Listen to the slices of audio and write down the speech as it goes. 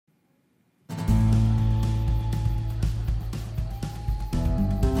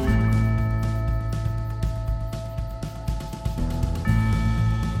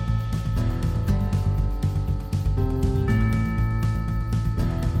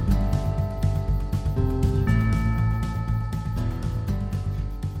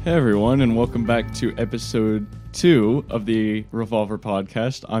Hey everyone, and welcome back to episode 2 of the Revolver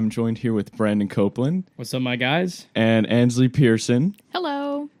Podcast. I'm joined here with Brandon Copeland. What's up, my guys? And Ansley Pearson.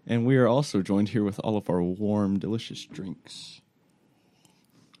 Hello. And we are also joined here with all of our warm, delicious drinks.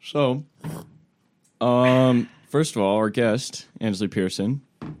 So, first of all, our guest, Ansley Pearson,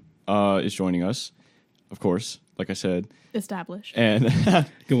 is joining us, of course, like I said. Established. And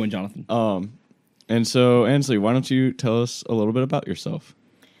Good one, Jonathan. and so, Ansley, why don't you tell us a little bit about yourself?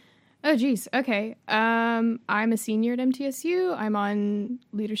 Oh, geez. Okay. I'm a senior at MTSU. I'm on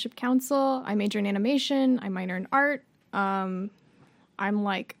leadership council. I major in animation. I minor in art. I'm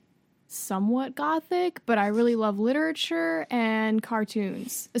like somewhat gothic, but I really love literature and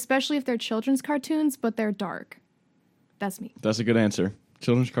cartoons, especially if they're children's cartoons, but they're dark. That's me. That's a good answer.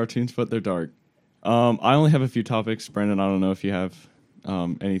 Children's cartoons, but they're dark. I only have a few topics. Brandon, I don't know if you have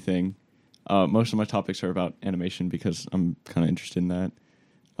anything. Most of my topics are about animation because I'm kind of interested in that.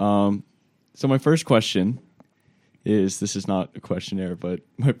 So my first question is, this is not a questionnaire, but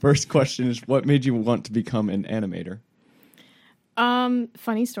my first question is, what made you want to become an animator?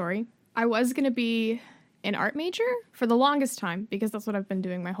 Funny story. I was going to be an art major for the longest time because that's what I've been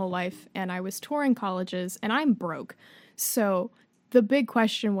doing my whole life. And I was touring colleges and I'm broke. So the big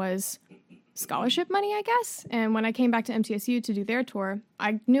question was scholarship money, I guess. And when I came back to MTSU to do their tour,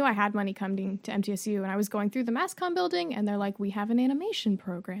 I knew I had money coming to MTSU, and I was going through the MassCom building and they're like, we have an animation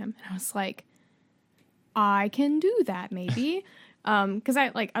program. And I was like, I can do that maybe. Cause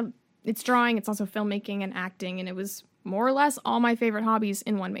it's drawing, it's also filmmaking and acting. And it was more or less all my favorite hobbies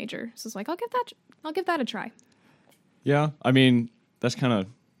in one major. So it's like, I'll give that a try. Yeah, I mean, that's kind of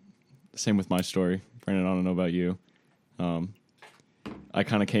the same with my story. Brandon, I don't know about you. I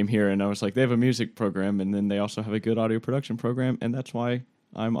kind of came here and I was like, they have a music program and then they also have a good audio production program, and that's why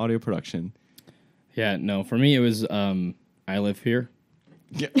I'm audio production. Yeah, no, for me it was I live here.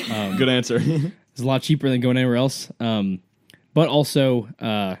 Yeah, good answer. It's a lot cheaper than going anywhere else. But also,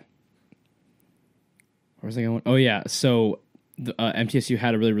 where was I going? Oh yeah, so the MTSU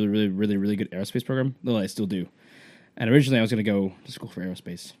had a really good aerospace program. Though I still do. And originally I was going to go to school for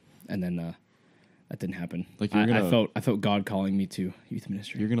aerospace, and then that didn't happen. Like I felt God calling me to youth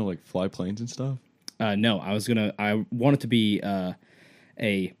ministry. You're gonna like fly planes and stuff? No, I wanted to be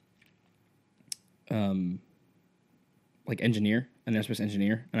like engineer, an aerospace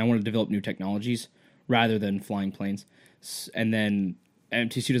engineer, and I wanted to develop new technologies rather than flying planes. And then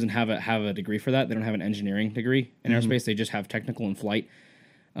MTSU doesn't have a degree for that. They don't have an engineering degree in aerospace. They just have technical and flight.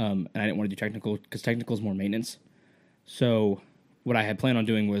 And I didn't want to do technical because technical is more maintenance. So what I had planned on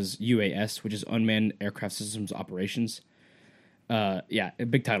doing was UAS, which is Unmanned Aircraft Systems Operations. Yeah, a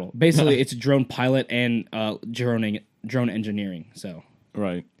big title. Basically, it's drone pilot and drone engineering. So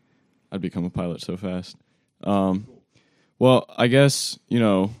right, I'd become a pilot so fast. Well, I guess,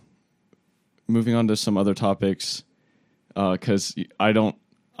 moving on to some other topics, because I don't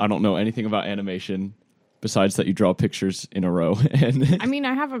know anything about animation besides that you draw pictures in a row. And I mean,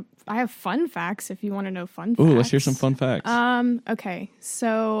 I have fun facts if you want to know fun facts. Ooh, let's hear some fun facts. Okay,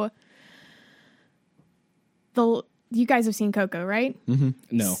 so you guys have seen Coco, right? Mm-hmm.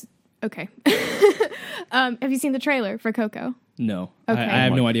 No. Okay. Have you seen the trailer for Coco? No. Okay. I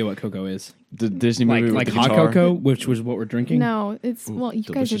have no idea what cocoa is. The Disney movie with Like the hot guitar? cocoa, which was what we're drinking? No, it's you guys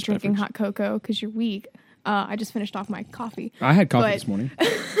are delicious drinking beverage. hot cocoa because you're weak. I just finished off my coffee. I had coffee But- this morning.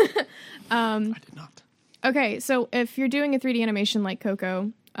 I did not. Okay, so if you're doing a 3D animation like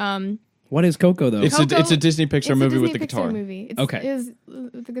Coco, What is cocoa, though? It's a Disney Pixar it's a movie Disney with the Pixar guitar. movie. It's, Okay. Is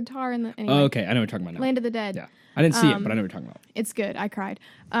the guitar and the anyway. Oh, okay. I know what you're talking about now. Land of the Dead. Yeah. I didn't see it, but I know what you're talking about. It's good. I cried.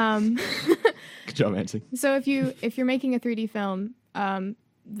 Good job, Nancy. So if you're making a 3D film,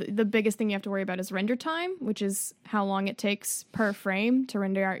 the biggest thing you have to worry about is render time, which is how long it takes per frame to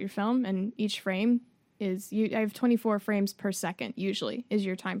render out your film, and each frame is I have 24 frames per second usually is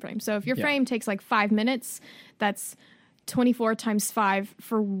your time frame. So if your frame takes like 5 minutes, that's 24 times 5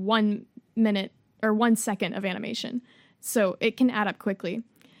 for 1 minute or 1 second of animation. So it can add up quickly.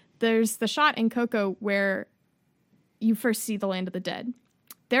 There's the shot in Coco where you first see the Land of the Dead.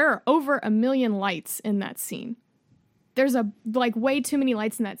 There are over 1 million lights in that scene. There's way too many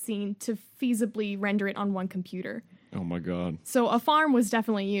lights in that scene to feasibly render it on one computer. Oh my god. So a farm was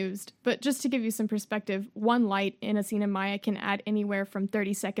definitely used, but just to give you some perspective, one light in a scene in Maya can add anywhere from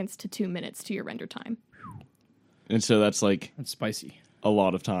 30 seconds to 2 minutes to your render time. And so that's like That's spicy. a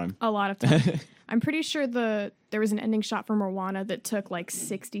lot of time. A lot of time. I'm pretty sure there was an ending shot from Moana that took like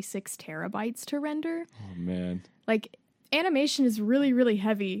 66 terabytes to render. Oh man. Like, animation is really, really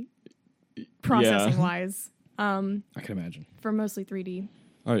heavy processing wise. I can imagine. For mostly 3D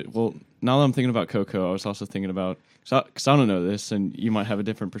All right. Well, now that I'm thinking about Coco, I was also thinking about because I don't know this, and you might have a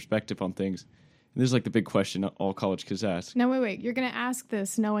different perspective on things. And this is like the big question all college kids ask. No, wait. You're gonna ask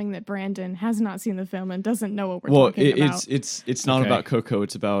this knowing that Brandon has not seen the film and doesn't know what we're Well, talking about. it's not Okay. about Coco.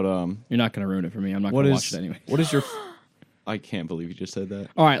 It's about You're not going to ruin it for me. I'm not what going to is watch it anyway. what is your? I can't believe you just said that.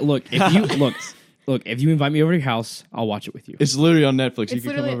 All right, look. If you look, if you invite me over to your house, I'll watch it with you. It's literally on Netflix. You It's can come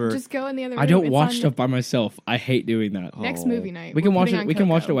literally over. just go in the other room. I don't It's watch on stuff by myself. I hate doing that. Next Oh. movie night. We can we're watch putting it. on We can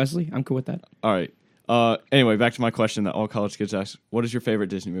watch it, Coco. Wesley. I'm cool with that. All right. Anyway, back to my question that all college kids ask: what is your favorite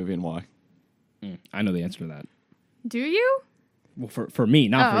Disney movie and why? I know the answer to that. Do you? Well, for me,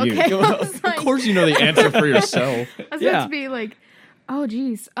 not for okay. you. I was Of like- course, you know the answer for yourself. I was Yeah. about to be like, oh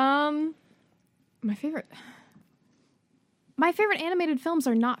geez. My favorite animated films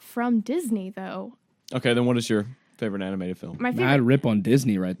are not from Disney though. Okay, then what is your favorite animated film? My favorite Mad rip on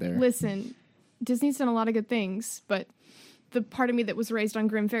Disney right there. Listen, Disney's done a lot of good things, but the part of me that was raised on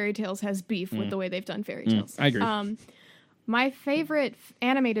Grimm fairy tales has beef with the way they've done fairy tales. I agree. My favorite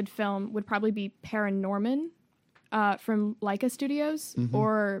animated film would probably be Paranorman from Leica Studios,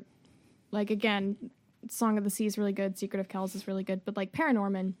 or like again, Song of the Sea is really good, Secret of Kells is really good, but like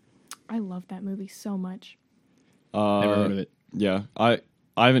Paranorman, I love that movie so much. Never heard of it. Yeah, I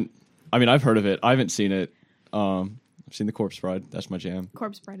haven't. I mean, I've heard of it. I haven't seen it. I've seen The Corpse Bride. That's my jam.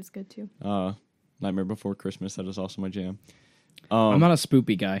 Corpse Bride is good too. Nightmare Before Christmas. That is also my jam. I'm not a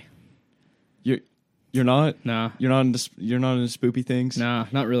spoopy guy. You're not. Nah, You're not into spoopy things. nah,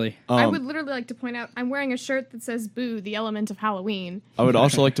 not really. I would literally like to point out I'm wearing a shirt that says "Boo," the element of Halloween. I would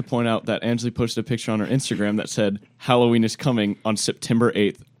also like to point out that Ansley posted a picture on her Instagram that said Halloween is coming on September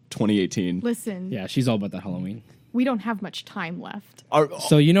 8th, 2018. Listen, Yeah, she's all about that Halloween. we don't have much time left.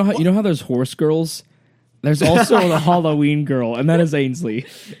 So you know how there's horse girls? There's also the Halloween girl, and that is Ainsley.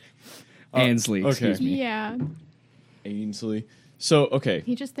 Ansley, okay. excuse me. Yeah, Ainsley. So, okay.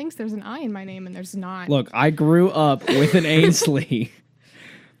 he just thinks there's an I in my name and there's not. Look, I grew up with an Ainsley.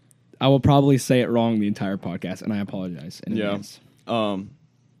 I will probably say it wrong the entire podcast, and I apologize in Yeah. advance. But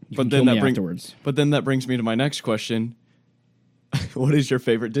Kill then me that brings afterwards. But then that brings me to my next question. What is your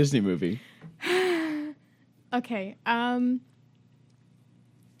favorite Disney movie? Okay. I'm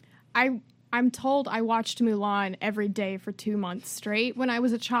told I watched Mulan every day for 2 months straight when I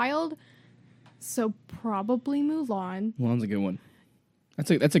was a child. So probably Mulan. Mulan's a good one.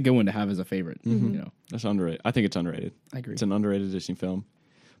 That's a good one to have as a favorite. You know, That's underrated. I think it's underrated. I agree. It's an underrated Disney film.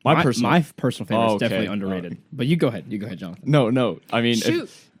 My personal personal favorite Oh, is okay. definitely underrated. But you go ahead. You go ahead, Jonathan. No. I mean, Shoot.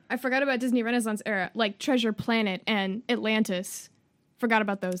 I forgot about Disney Renaissance era, like Treasure Planet and Atlantis. Forgot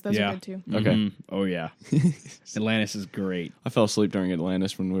about those. Those are good too. okay. Mhm. Oh yeah, Atlantis is great. I fell asleep during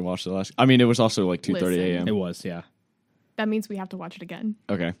Atlantis when we watched it last. I mean, it was also like 2:30 Listen. a.m. It was, yeah. That means we have to watch it again.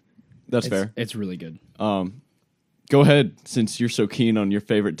 Okay, that's fair. It's really good. Go ahead, since you're so keen on your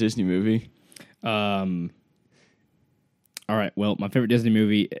favorite Disney movie. All right. Well, my favorite Disney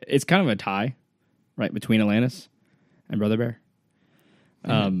movie. It's kind of a tie, right, between Atlantis and Brother Bear.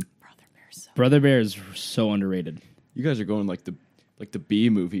 Brother Bear is so underrated. You guys are going like the B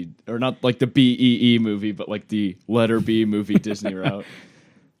movie, or not like the BEE movie, but like the letter B movie Disney route.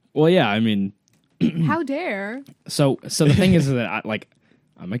 Well, yeah. I mean, How dare? so the thing is that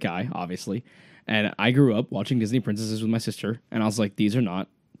I'm a guy, obviously, and I grew up watching Disney princesses with my sister, and I was like, these are not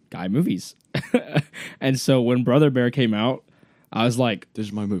guy movies. And so when Brother Bear came out, I was like, This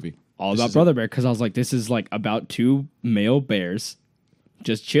is my movie. all This about is Brother Bear, because I was like, this is like about two male bears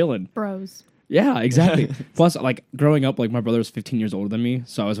just chilling. Bros. Yeah, exactly. Plus, like growing up, like my brother was 15 years older than me,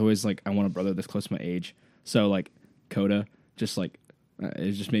 so I was always like, I want a brother that's close to my age. So like Coda, just like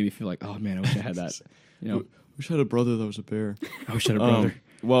it just made me feel like, oh man, I wish I had that. You know, Wish I had a brother that was a bear. I wish I had a brother.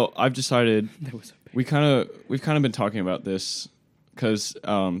 Well, I've decided That was a bear. we've kind of been talking about this because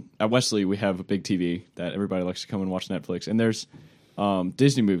at Wesley we have a big TV that everybody likes to come and watch Netflix, and there's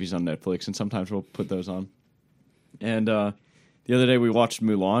Disney movies on Netflix, and sometimes we'll put those on. And the other day we watched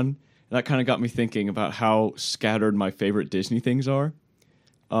Mulan. That kind of got me thinking about how scattered my favorite Disney things are.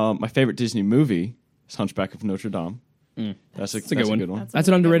 My favorite Disney movie is Hunchback of Notre Dame. That's a good one. That's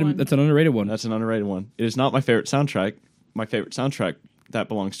an really good underrated. one. That's an underrated one. That's an underrated one. It is not my favorite soundtrack. My favorite soundtrack that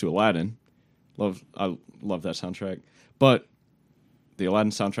belongs to Aladdin. I love that soundtrack. But the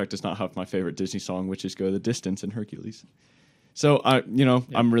Aladdin soundtrack does not have my favorite Disney song, which is "Go the Distance" and Hercules. So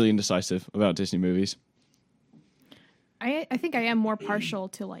I'm really indecisive about Disney movies. I think I am more partial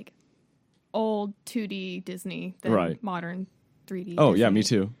to like old 2D Disney than Right. modern 3D. Oh Disney. yeah, me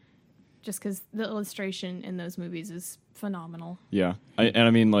too. Just because the illustration in those movies is phenomenal. Yeah, I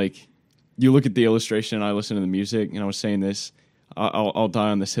mean, like, you look at the illustration, I listen to the music, and I was saying this, I'll die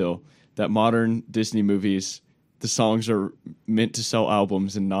on this hill, that modern Disney movies the songs are meant to sell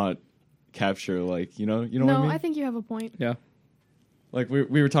albums and not capture like you know what No, I mean? I think you have a point. Yeah, Like we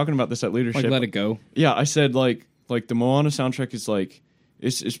were talking about this at leadership. like Let It Go. Yeah, I said like the Moana soundtrack is like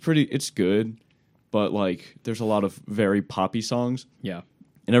it's good, but like there's a lot of very poppy songs, Yeah,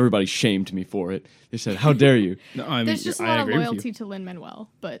 and everybody shamed me for it. They said, "How dare you?" no, I mean, There's just a I lot of agree with you. loyalty to Lin-Manuel,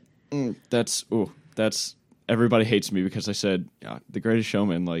 but That's everybody hates me because I said The Greatest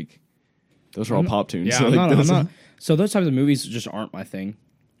Showman. Like those are all pop tunes. Yeah, So, I'm like, not. those are- So those types of movies just aren't my thing.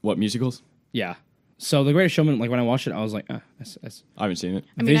 What musicals? Yeah. So The Greatest Showman, like when I watched it, I was like, that's I haven't seen it.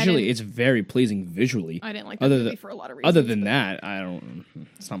 I mean, visually, it's very pleasing visually. I didn't like that Other movie than- for a lot of reasons. Other than but- that, I don't.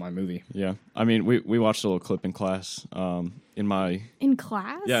 It's not my movie. Yeah, I mean we watched a little clip in class. In my in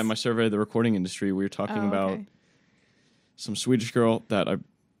class, in my survey of the recording industry, we were talking Oh, about okay. some Swedish girl that I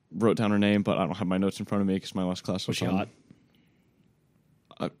wrote down her name, but I don't have my notes in front of me because my last class was Was she on. hot?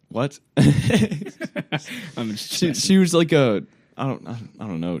 What? I'm just she was like a I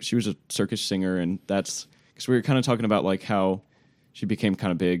don't know. She was a circus singer, and that's because we were kind of talking about like how she became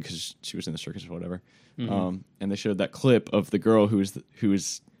kind of big because she was in the circus or whatever. And they showed that clip of the girl who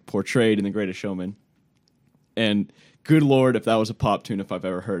was portrayed in The Greatest Showman, and good lord, if that was a pop tune, if I've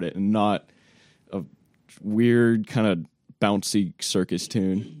ever heard it, and not a weird kind of bouncy circus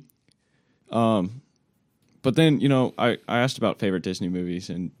tune. But then I asked about favorite Disney movies,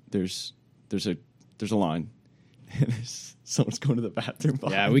 and there's a line. Someone's going to the bathroom.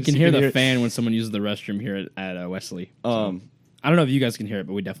 Yeah, we can hear the fan when someone uses the restroom here at Wesley. So, I don't know if you guys can hear it,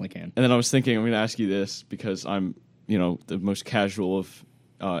 but we definitely can. And then I was thinking, I'm going to ask you this because I'm, the most casual of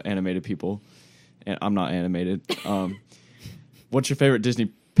animated people, and I'm not animated. What's your favorite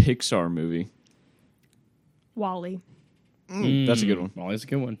Disney Pixar movie? Wall-E. That's a good one. Always a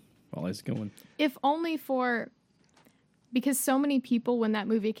good one. Always a good one. If only because so many people when that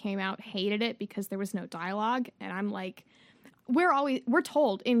movie came out hated it because there was no dialogue, and I'm like, we're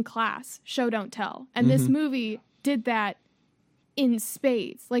told in class, show don't tell, and this movie did that in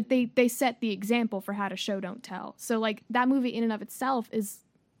spades. Like they set the example for how to show don't tell. So like that movie in and of itself is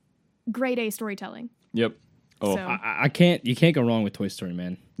grade A storytelling. Yep. Oh, So- I can't. You can't go wrong with Toy Story,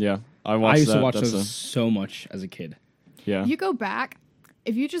 man. yeah. I I used to watch That's those so much as a kid. yeah. You go back,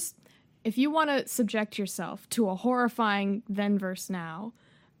 if you want to subject yourself to a horrifying then versus now,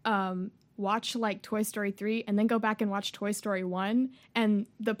 watch like Toy Story 3 and then go back and watch Toy Story 1 and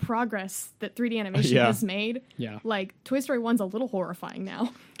the progress that 3D animation Yeah. has made. Yeah. Like Toy Story 1's a little horrifying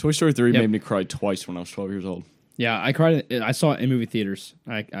now. Toy Story 3 Yep. made me cry twice when I was 12 years old. Yeah, I cried. I saw it in movie theaters.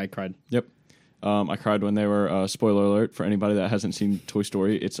 I cried. Yep. I cried when they were, spoiler alert, for anybody that hasn't seen Toy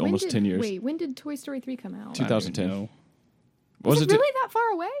Story, it's almost 10 years. Wait, when did Toy Story 3 come out? 2010. I don't even know. Was it really that far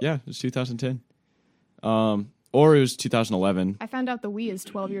away? Yeah, it was 2010. Or it was 2011. I found out the Wii is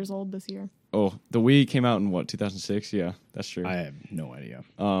 12 years old this year. Oh, the Wii came out in what, 2006? Yeah, that's true. I have no idea.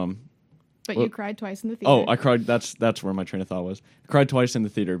 But Well- you cried twice in the theater. Oh, I cried. That's where my train of thought was. I cried twice in the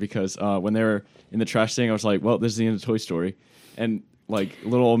theater because when they were in the trash thing, I was like, "Well, this is the end of Toy Story," and like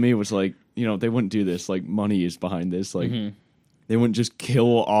little old me was like, they wouldn't do this. Like money is behind this. Like they wouldn't just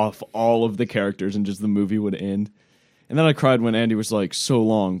kill off all of the characters and just the movie would end. And then I cried when Andy was like, "So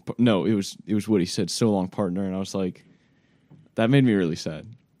long." No, it was Woody said, "So long, partner," and I was like, that made me really sad,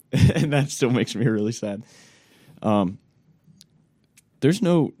 and that still makes me really sad. There's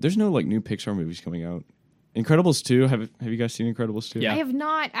no like new Pixar movies coming out. Incredibles 2. Have you guys seen Incredibles 2? Yeah. I have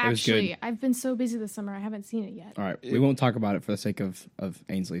not was good. actually. I've been so busy this summer. I haven't seen it yet. All right, we won't talk about it for the sake of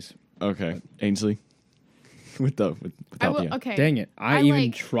Ainsley's. Okay. Ainsley. Without I will. the N. Okay. Dang it! I I even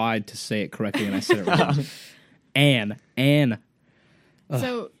like- tried to say it correctly and I said it wrong. Anne.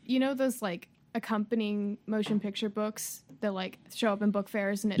 So you know those like accompanying motion picture books that like show up in book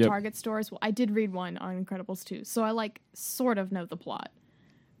fairs and at Yep. Target stores? Well, I did read one on Incredibles 2, so I like sort of know the plot.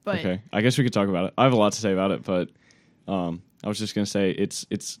 But Okay. I guess we could talk about it. I have a lot to say about it, but I was just gonna say it's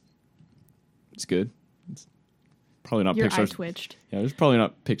good. It's probably not your eye Pixar's. twitched. Yeah, it's probably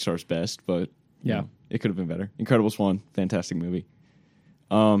not Pixar's best, but Yeah. it could have been better. Incredibles 1, fantastic movie.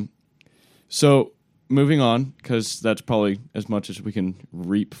 So moving on, because that's probably as much as we can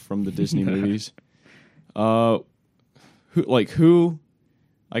reap from the Disney movies. Who,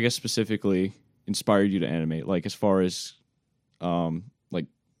 I guess specifically inspired you to animate? Like as far as,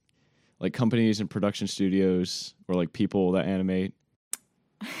 like companies and production studios or like people that animate.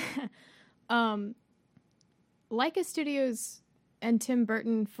 Leica Studios and Tim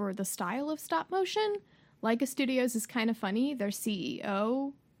Burton for the style of stop motion. Leica Studios is kind of funny. Their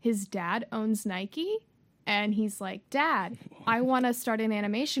CEO, his dad owns Nike, and he's like, "Dad, I want to start an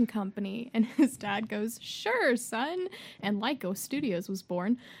animation company." And his dad goes, "Sure, son." And Leica Studios was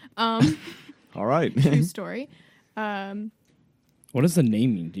born. All right. True story. What does the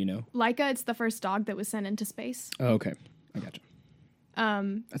name mean? Do you know? Laika, it's the first dog that was sent into space. Oh, okay. I gotcha.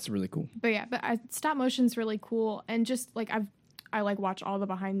 That's really cool. But yeah, stop motion's really cool, and just like I like watch all the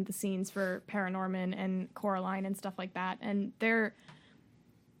behind the scenes for Paranorman and Coraline and stuff like that, and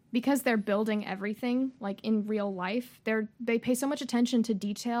because they're building everything like in real life, they pay so much attention to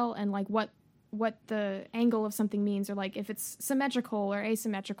detail and like what the angle of something means, or like if it's symmetrical or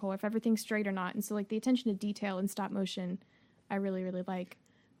asymmetrical, or if everything's straight or not, and so like the attention to detail in stop motion, I really really like.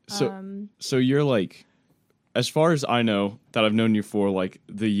 So you're like, as far as I know, that I've known you for like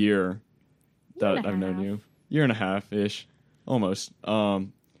the year that I've known you, year and a half ish, almost. You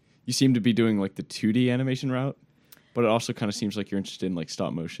seem to be doing like the 2D animation route, but it also kind of seems like you're interested in like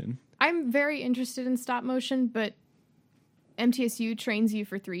stop motion. I'm very interested in stop motion, but MTSU trains you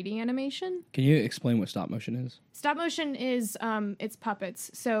for 3D animation. Can you explain what stop motion is? Stop motion is it's puppets.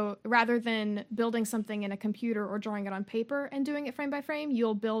 So rather than building something in a computer or drawing it on paper and doing it frame by frame,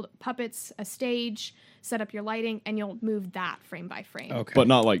 you'll build puppets, a stage, set up your lighting, and you'll move that frame by frame. Okay. But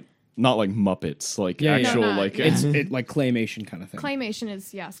not like Muppets, like actual No, like It's like claymation kind of thing. Claymation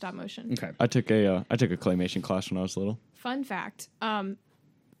is stop motion. Okay. I took a claymation class when I was little. Fun fact.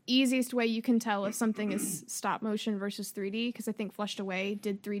 Easiest way you can tell if something is stop motion versus 3D, because I think Flushed Away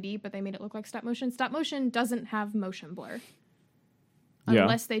did 3D, but they made it look like stop motion. Stop motion doesn't have motion blur.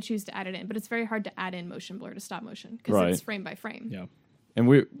 Unless they choose to add it in. But it's very hard to add in motion blur to stop motion because it's frame by frame. Yeah. And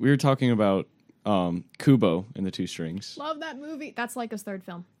we were talking about Kubo and the Two Strings. Love that movie. That's Laika's third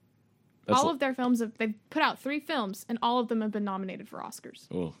film. That's all of their films, they've put out 3 films, and all of them have been nominated for Oscars.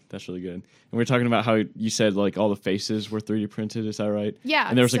 Oh, that's really good. And we were talking about how you said like all the faces were 3D printed. Is that right? Yeah.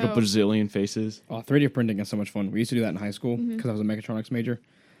 And there was like a bazillion faces. Oh, 3D printing is so much fun. We used to do that in high school because I was a mechatronics major.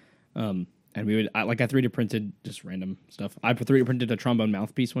 And I 3D printed just random stuff. I 3D printed a trombone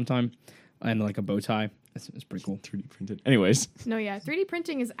mouthpiece one time and like a bow tie. It's pretty cool. 3D printed. Anyways. No, yeah. 3D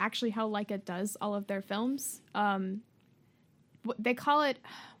printing is actually how Laika does all of their films. They call it,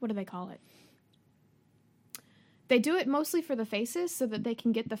 what do they call it? They do it mostly for the faces so that they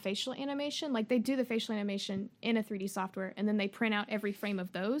can get the facial animation. Like they do the facial animation in a 3D software, and then they print out every frame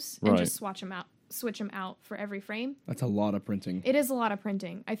of those and just switch them out for every frame. That's a lot of printing. It is a lot of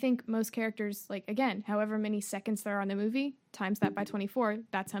printing. I think most characters, like again, however many seconds there are in the movie, times that by 24,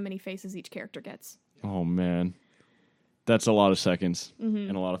 that's how many faces each character gets. Oh man, that's a lot of seconds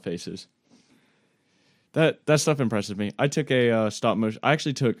and a lot of faces. That stuff impresses me. I took a stop motion. I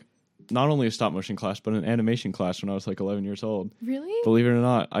actually took not only a stop motion class, but an animation class when I was like 11 years old. Really? Believe it or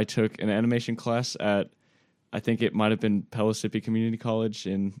not, I took an animation class at, I think it might have been Pellissippi Community College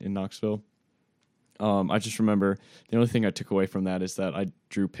in Knoxville. I just remember the only thing I took away from that is that I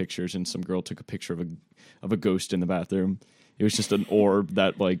drew pictures, and some girl took a picture of a ghost in the bathroom. It was just an orb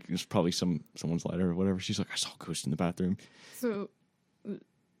that like it was probably someone's lighter or whatever. She's like, I saw a ghost in the bathroom. So,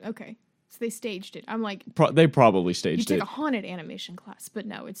 okay. So they staged it. I'm like, They probably you staged take it. a haunted animation class, but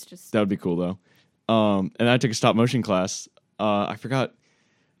no, it's just. That would be cool though. And I took a stop motion class. I forgot.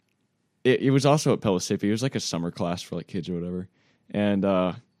 It was also at Pellissippi. It was like a summer class for like kids or whatever. And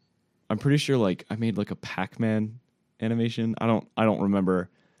I'm pretty sure like I made like a Pac-Man animation. I don't remember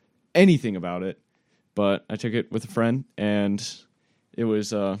anything about it, but I took it with a friend, and it was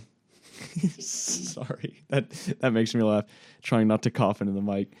sorry, that makes me laugh. Trying not to cough into the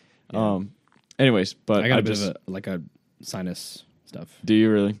mic. Yeah. Anyways, but I got a bit of a sinus stuff. Do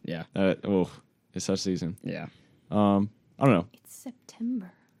you really? Yeah. It's that season. Yeah. I don't know. It's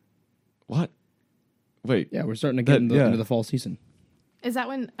September. What? Wait. Yeah, we're starting to get into the fall season. Is that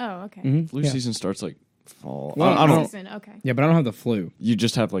when? Oh, okay. Mm-hmm. Flu season starts like fall. Well, I don't. Season, okay. Yeah, but I don't have the flu. You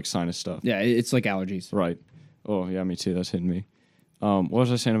just have like sinus stuff. Yeah, it's like allergies. Right. Oh yeah, me too. That's hitting me. What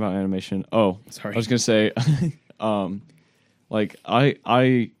was I saying about animation? Oh, Sorry. I was gonna say, like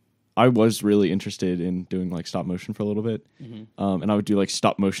I was really interested in doing like stop motion for a little bit, and I would do like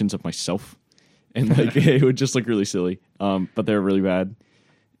stop motions of myself, and like it would just look really silly. But they're really bad,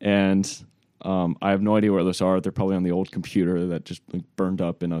 and I have no idea where those are. They're probably on the old computer that just like burned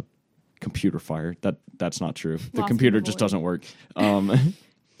up in a computer fire. That's not true. The Lost computer in the just void. doesn't work.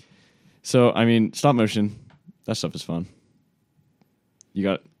 So I mean, stop motion, that stuff is fun. You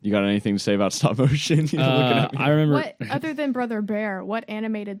got anything to say about stop motion? You're looking at me. I remember. What other than Brother Bear? What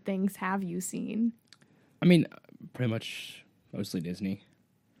animated things have you seen? I mean, pretty much mostly Disney.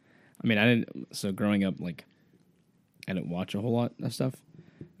 I mean, so growing up, like, I didn't watch a whole lot of stuff.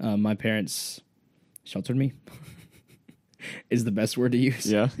 My parents sheltered me. Is the best word to use.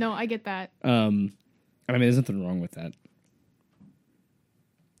 Yeah. No, I get that. I mean, there's nothing wrong with that,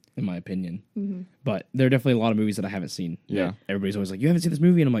 in my opinion. Mm-hmm. But there are definitely a lot of movies that I haven't seen. Yeah. Everybody's always like, "You haven't seen this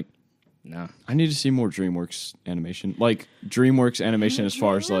movie," and I'm like, No. I need to see more DreamWorks animation. Like DreamWorks animation as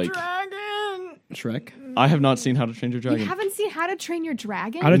far as like Dragon. Shrek. I have not seen How to Train Your You Dragon. haven't seen How to Train Your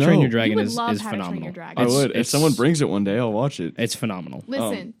Dragon? How to Train No. Your Dragon You would is love How to Train phenomenal. Your Dragon. I It's- would. If someone brings it one day, I'll watch it. It's phenomenal.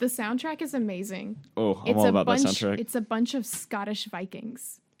 Listen, the soundtrack is amazing. Oh, I'm It's all a about bunch. that soundtrack. It's a bunch of Scottish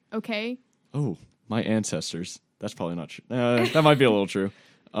Vikings. Okay. Oh, my ancestors. That's probably not true. That might be a little true.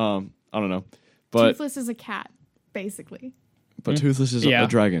 I don't know. But Toothless is a cat, basically. Toothless is Yeah. a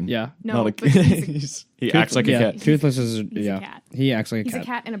dragon. Yeah. No, Not a, but he acts like a cat. Toothless is He's a cat. He acts like He's a cat. a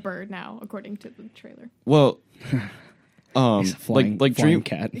cat and a bird now, according to the trailer. Well, He's a flying, like flying Dream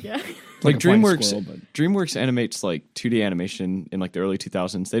cat. Yeah. like a flying DreamWorks squirrel, but- DreamWorks animates like 2D animation in like the early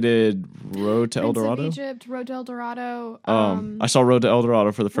 2000s. They did Road to El Prince of Dorado. Egypt, Road to El Dorado. I saw Road to El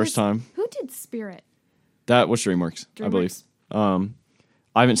Dorado for the first time. Who did Spirit? That was DreamWorks, I believe. DreamWorks?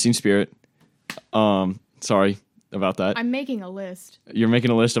 I haven't seen Spirit. Sorry about that. I'm making a list. You're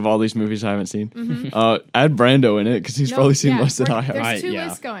making a list of all these movies I haven't seen. Add Brando in it because he's probably seen less than I have. There's two yeah.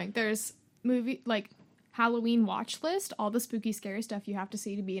 lists going. There's movie like Halloween watch list, all the spooky, scary stuff you have to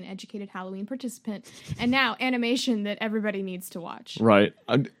see to be an educated Halloween participant, and now animation that everybody needs to watch. Right.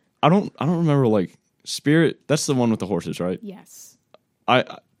 I don't remember like Spirit. That's the one with the horses, right? Yes.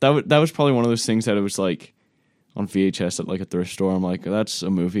 That was probably one of those things that it was like on VHS at like a thrift store. I'm like, that's a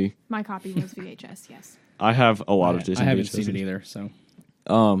movie. My copy was VHS. Yes. I have a lot of Disney. I haven't VHS. seen it either. So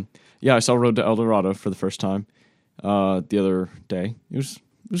Yeah, I saw Road to El Dorado for the first time the other day. It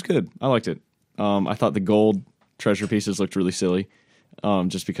was good. I liked it. I thought the gold treasure pieces looked really silly,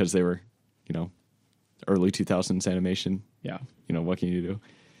 just because they were, early 2000s animation. yeah. What can you do?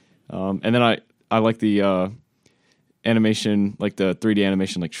 And then I like the animation, like the 3D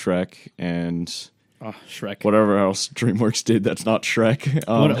animation, like Shrek and Oh, Shrek. whatever else DreamWorks did that's not Shrek.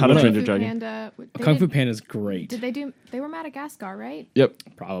 How to what Train a- Your Fu Dragon. Panda. They Kung Fu did- Panda is great. Did they do? They were Madagascar, right? Yep.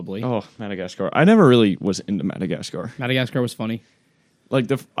 Probably. Oh, Madagascar. I never really was into Madagascar. Madagascar was funny.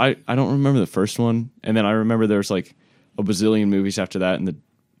 Like I don't remember the first one, and then I remember there's like a bazillion movies after that, and the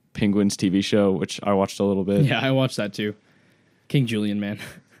Penguins TV show, which I watched a little bit. Yeah, I watched that too. King Julian, man.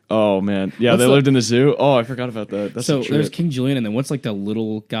 Oh man, yeah, What's they the- lived in the zoo. Oh, I forgot about that. That's So a there's trip. King Julian, and then what's like the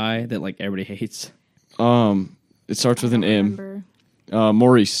little guy that like everybody hates? It starts with an M. Remember.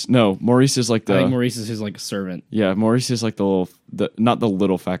 Maurice. No, Maurice is like I think the Maurice is his like servant. yeah. Maurice is like the not the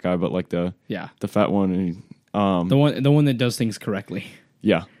little fat guy, but like the Yeah, fat one. And, the one that does things correctly.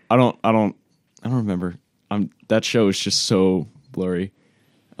 yeah, I don't remember. That show is just so blurry.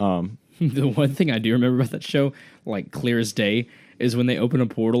 The one thing I do remember about that show, like clear as day, is when they open a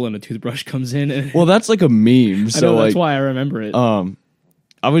portal and a toothbrush comes in. And Well, that's like a meme. I So know, like, that's why I remember it.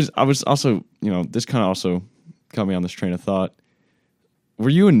 I was also, this kind of also got me on this train of thought. Were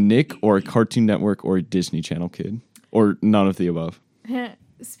you a Nick or a Cartoon Network or a Disney Channel kid, or none of the above?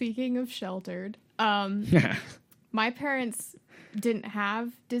 Speaking of sheltered, my parents didn't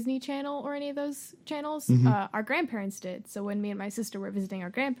have Disney Channel or any of those channels. Our grandparents did. So when me and my sister were visiting our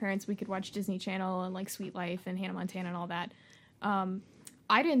grandparents, we could watch Disney Channel and like Sweet Life and Hannah Montana and all that.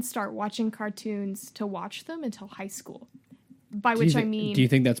 I didn't start watching cartoons to watch them until high school. By which I mean, do you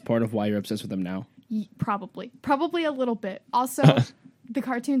think that's part of why you're obsessed with them now? probably a little bit. Also, the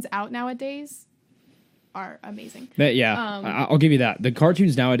cartoons out nowadays are amazing. I'll give you that. The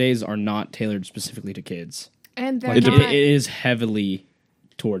cartoons nowadays are not tailored specifically to kids. And they're Like not, it is heavily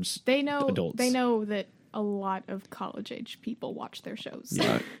towards they know adults. They know that a lot of college age people watch their shows.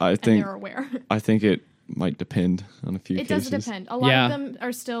 I And think they're aware. I think it might depend on a few It cases. does depend. A lot Yeah. of them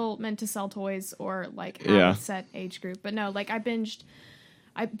are still meant to sell toys or like have Yeah. a set age group. But no, like I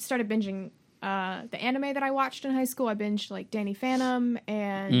started binging the anime that I watched in high school. I binged like Danny Phantom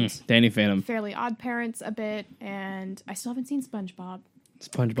and Danny Phantom, Fairly Odd Parents a bit, and I still haven't seen SpongeBob because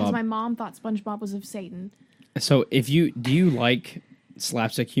SpongeBob. my mom thought SpongeBob was of Satan. So do you like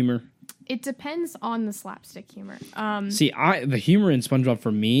slapstick humor? It depends on the slapstick humor. See, the humor in SpongeBob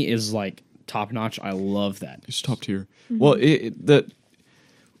for me is like top notch. I love that. It's top tier. Well,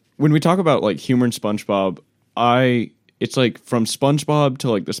 when we talk about like humor in SpongeBob, it's like from SpongeBob to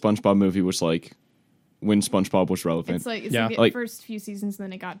like the SpongeBob movie was like when SpongeBob was relevant. It's like Yeah. the Like- first few seasons, and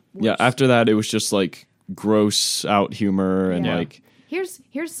then it got worse. Yeah, after that it was just like gross out humor and Yeah. like Here's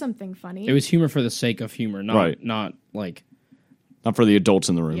something funny. It was humor for the sake of humor, not Right. not like not for the adults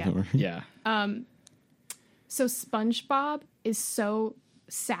in the room. Yeah. yeah. So SpongeBob is so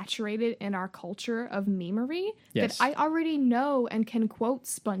saturated in our culture of memery Yes. that I already know and can quote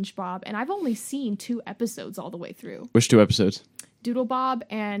SpongeBob, and I've only seen 2 episodes all the way through. Which 2 episodes? Doodle Bob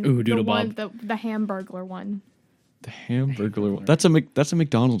and Ooh, Doodle the one, Bob. the Hamburglar one. The Hamburglar one. That's a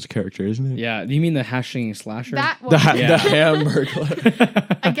McDonald's character, isn't it? Yeah. Do you mean the hashing slasher? That The, one. Yeah. the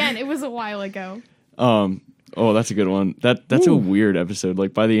Hamburglar. Again, it was a while ago. Oh, that's a good one. That's a weird episode.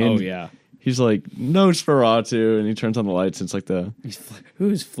 Like by the end, Oh yeah. he's like Nosferatu, and he turns on the lights. And it's like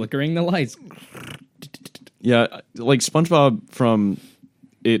Who's flickering the lights? like SpongeBob from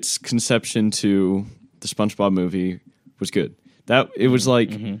its conception to the SpongeBob movie was good. That it was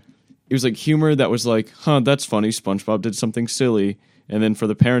like it was like humor that was like, that's funny. SpongeBob did something silly, and then for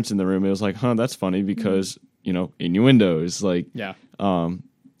the parents in the room, it was like, that's funny because innuendos. Like, Yeah.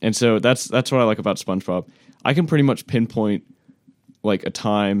 and so that's what I like about SpongeBob. I can pretty much pinpoint like a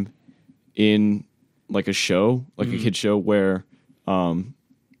time in like a show, like a kid show where it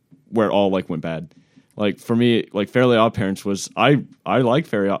all like went bad. Like for me, like Fairly Odd Parents was I liked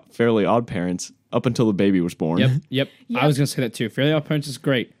Fairly Odd Parents up until the baby was born. Yep. Yep. I was gonna say that too. Fairly Odd Parents is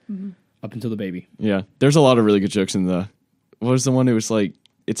great up until the baby. Yeah, there's a lot of really good jokes in the. What was the one? It was like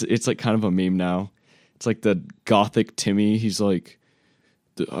it's like kind of a meme now. It's like the gothic Timmy. He's like,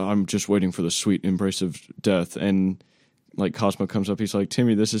 I'm just waiting for the sweet embrace of death, and like Cosmo comes up. He's like,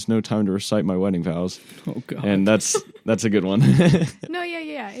 Timmy, this is no time to recite my wedding vows, Oh god. and that's a good one. No,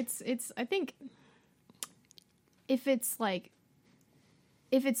 yeah. It's. I think if it's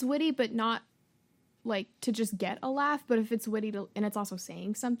witty, but not like to just get a laugh, but if it's witty and it's also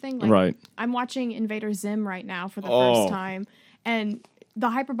saying something. Like, Right. I'm watching Invader Zim right now for the Oh. first time, and the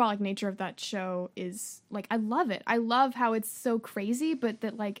hyperbolic nature of that show is like, I love it. I love how it's so crazy, but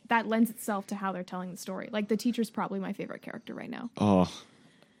that lends itself to how they're telling the story. Like the teacher's probably my favorite character right now. Oh,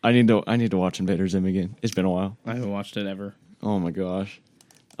 I need to watch Invader Zim again. It's been a while. I haven't watched it ever. Oh my gosh.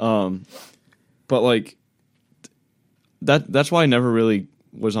 But like that's why I never really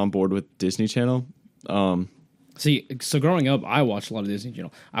was on board with Disney Channel. See, so growing up, I watched a lot of Disney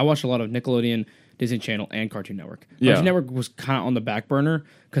Channel. I watched a lot of Nickelodeon, Disney Channel, and Cartoon Network. Yeah. Cartoon Network was kind of on the back burner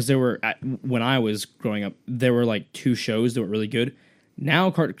because when I was growing up, there were like 2 shows that were really good. Now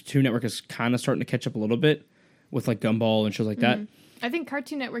Cartoon Network is kind of starting to catch up a little bit with like Gumball and shows like that. I think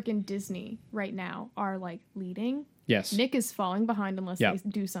Cartoon Network and Disney right now are like leading. Yes, Nick is falling behind unless Yeah. they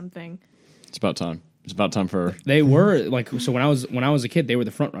do something. It's about time. It's about time for they were like, so when I was a kid, they were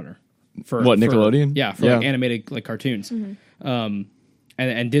the front runner for What, Nickelodeon? For like animated like cartoons.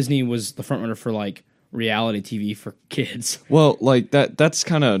 And Disney was the front runner for like reality TV for kids. Well, like that's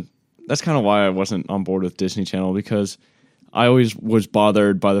kind of why I wasn't on board with Disney Channel, because I always was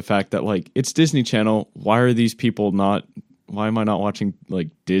bothered by the fact that like it's Disney Channel. Why am I not watching like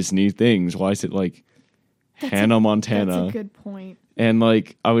Disney things? Why is it like Hannah Montana? That's a good point. And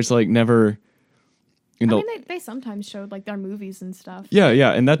like I was like never, I mean, they sometimes showed like their movies and stuff. yeah,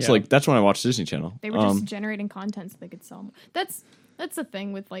 and that's Yeah. like that's when I watched Disney Channel. They were just generating content so they could sell more. That's the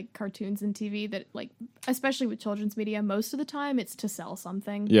thing with like cartoons and TV, that like, especially with children's media, most of the time it's to sell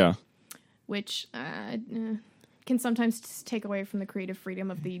something, Yeah, which can sometimes take away from the creative freedom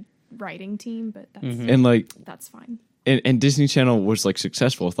of the writing team, but and like that's fine. and Disney Channel was like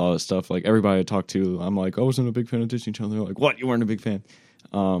successful with all that stuff. Like everybody I talked to, I'm like, I wasn't a big fan of Disney Channel. They're like, what? You weren't a big fan?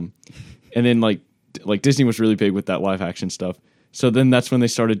 And then like Disney was really big with that live action stuff. So then that's when they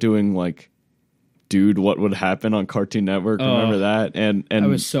started doing like, Dude, What Would Happen on Cartoon Network? Remember that? And That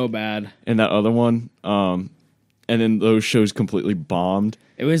was so bad. and that other one. And then those shows completely bombed.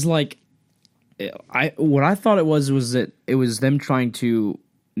 It was like, what I thought it was that it was them trying to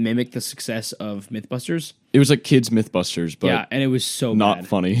mimic the success of MythBusters. It was like kids Mythbusters, but Yeah, and it was so not bad.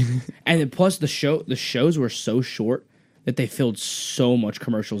 funny. And then plus the shows were so short that they filled so much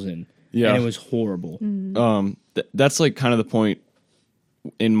commercials in. Yeah. And it was horrible. That's like kind of the point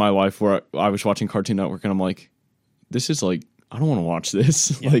in my life where I was watching Cartoon Network and I'm like, this is like, I don't want to watch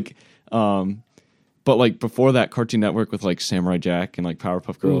this. Like, but like before that, Cartoon Network with like Samurai Jack and like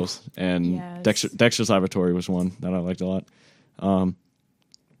Powerpuff Girls and Yes. Dexter's Laboratory was one that I liked a lot.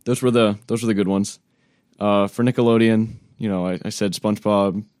 Those were the good ones. For Nickelodeon, I said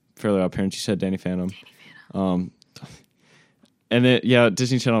SpongeBob, Fairly Odd Parents. You said Danny Phantom. And then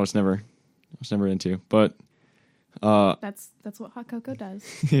Disney Channel I was never into, but That's what hot cocoa does.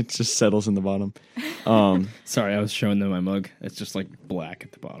 it just settles in the bottom. Sorry, I was showing them my mug. It's just like black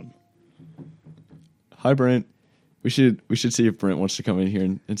at the bottom. Hi, Brent. We should see if Brent wants to come in here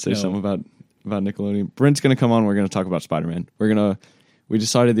and say something about Nickelodeon. Brent's gonna come on. We're gonna talk about Spider-Man. We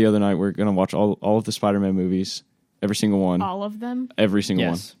decided the other night we're gonna watch all of the Spider-Man movies, every single one, All of them. every single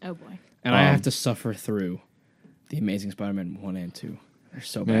Yes. Oh boy. And I have to suffer through the Amazing Spider-Man 1 and 2. They're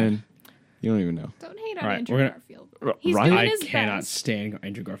so one. bad. Man, you don't even know. Don't hate on All right, Andrew we're gonna- Garfield. R- He's right? doing I his cannot best. stand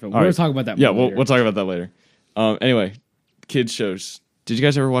Andrew Garfield. All We're right. going to talk about that Yeah, more later. we'll talk about that later. Anyway, kids shows. Did you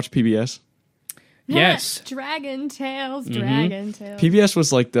guys ever watch PBS? Yes. Dragon Tales, Mm-hmm. Dragon Tales. PBS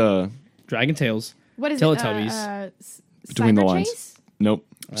was like the Dragon Tales. What is Teletubbies. it? Between the Cyber lines. Chase? nope.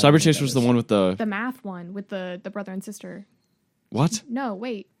 don't Cyber think Chase that was the is. one with the The math one with the brother and sister. what? No,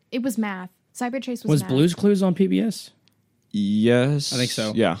 wait. It was math. Cyber Chase Was math. Blue's Clues on PBS? Yes, I think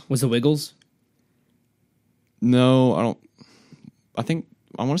so. Yeah. Was the Wiggles? No, I don't. I think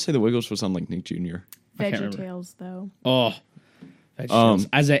I want to say the Wiggles was on like Nick Jr. I can't Veggie remember. Tales, though. Oh, VeggieTales.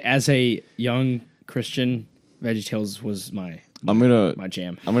 As a young Christian, VeggieTales was my I'm gonna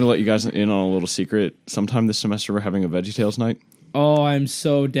jam. I'm gonna let you guys in on a little secret. Sometime this semester, we're having a VeggieTales night Oh, I'm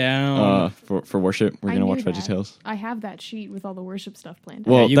so down. for worship. We're I gonna knew watch that. VeggieTales. I have that sheet with all the worship stuff planned.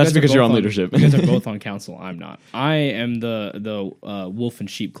 Well, You that's guys are because you're both on leadership. You guys are both on council. I'm not. I am the wolf in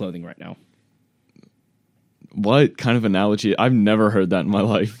sheep clothing right now. What kind of analogy? I've never heard that in my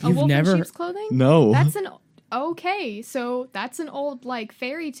life. a you've wolf never- in sheep's clothing? No. That's an okay. So that's an old like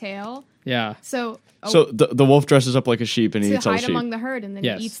fairy tale. Yeah. So So the wolf dresses up like a sheep and he to eats all the hide sheep. among the herd and then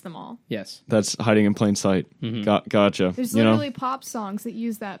Yes. he eats them all. Yes. That's hiding in plain sight. Gotcha. There's you know, literally pop songs that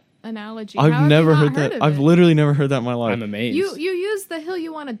use that analogy. How have I've you never not heard that. of I've it? literally never heard that in my life. I'm amazed. You used the hill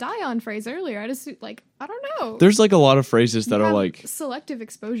you want to die on phrase earlier. I just like I don't know. There's like a lot of phrases that You are have like, selective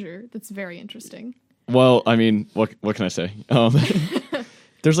exposure. That's very interesting. well, I mean, what can I say?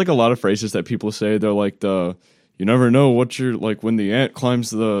 There's like a lot of phrases that people say. They're like you never know what you're like when the ant climbs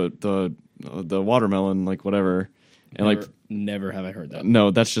the watermelon, like whatever, and like never have I heard that.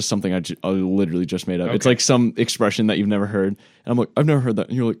 no, that's just something I literally just made up. It's Okay. like some expression that you've never heard. And I'm like, I've never heard that.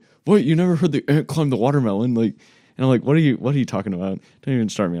 And you're like, what? You never heard the ant climb the watermelon? Like, and I'm like, what are you talking about? Don't even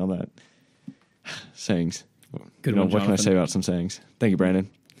start me on that. Sayings. Good You know, one, what can I Jonathan. say about some sayings? Thank you, Brandon.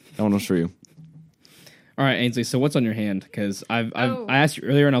 That one was for you. All right, Ainsley. So what's on your hand? Because I asked you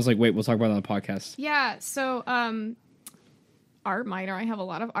earlier, and I was like, wait, we'll talk about it on the podcast. Yeah. So art minor. I have a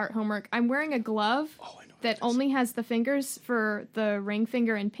lot of art homework. I'm wearing a glove that only has the fingers for the ring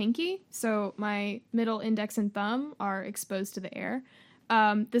finger and pinky. So my middle index and thumb are exposed to the air.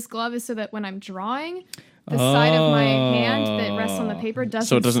 This glove is so that when I'm drawing, the side of my hand that rests on the paper doesn't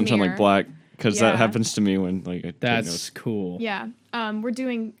So it doesn't turn smear. like black because Yeah. that happens to me when like I take That's notes. cool. Yeah. We're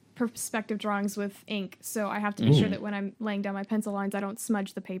doing perspective drawings with ink, so I have to be sure that when I'm laying down my pencil lines, I don't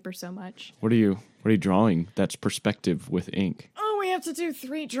smudge the paper so much. What are you drawing? That's perspective with ink. Oh, we have to do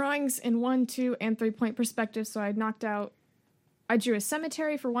 3 drawings in 1, 2, and 3-point perspective. So I drew a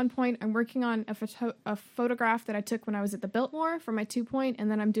cemetery for 1 point. I'm working on a photograph that I took when I was at the Biltmore for my 2-point,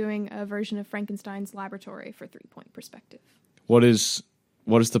 and then I'm doing a version of Frankenstein's laboratory for 3-point perspective. What is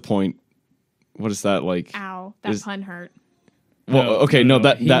the point? What is that like? Ow, that Is- pun hurt. Well, No, okay, no, no, no.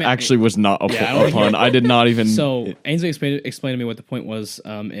 that He that meant- actually was not a, Yeah, I don't- pun. I did not even. So Ainsley explained to me what the point was,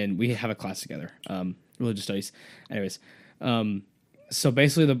 and we have a class together, religious studies. Anyways, so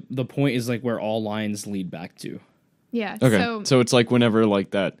basically the point is like where all lines lead back to. Yeah. okay, so it's like whenever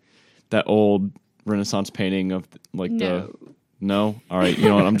like that old Renaissance painting of like No. no. All right, you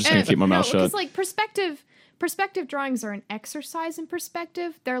know what? I'm just gonna keep my mouth shut. Because like perspective drawings are an exercise in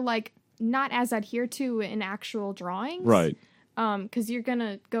perspective. They're like not as adhered to in actual drawings, Right. Because you're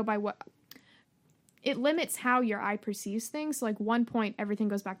gonna go by what it limits how your eye perceives things. Like 1 point, everything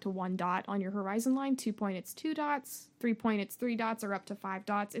goes back to 1 dot on your horizon line. 2 point, it's 2 dots. 3 point, it's 3 dots, or up to 5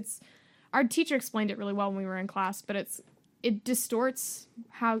 dots. It's our teacher explained it really well when we were in class, but it distorts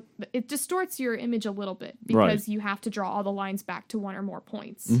your image a little bit because Right. you have to draw all the lines back to 1 or more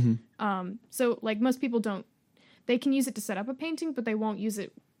points. Mm-hmm. So like most people they can use it to set up a painting, but they won't use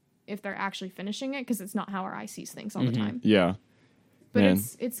it if they're actually finishing it because it's not how our eye sees things all the time. Yeah. But Man.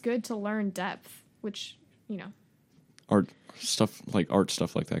 it's good to learn depth, which Art stuff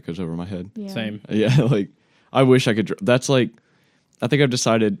like that goes over my head. yeah. Same. Yeah, like I wish I could. That's like, I think I've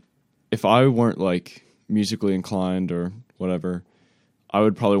decided if I weren't like musically inclined or whatever, I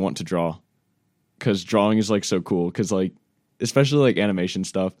would probably want to draw, because drawing is like so cool. Because like, especially like animation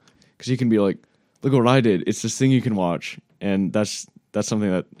stuff, because you can be like, look what I did. It's this thing you can watch, and that's something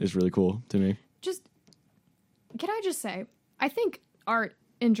that is really cool to me. Can I just say, I think art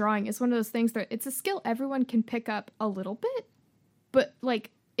and drawing is one of those things that it's a skill everyone can pick up a little bit, but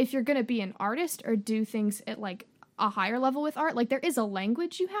like if you're gonna be an artist or do things at like a higher level with art, like there is a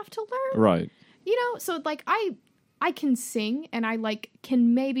language you have to learn. Right. So like I can sing and I like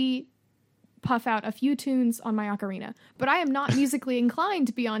can maybe puff out a few tunes on my ocarina, but I am not musically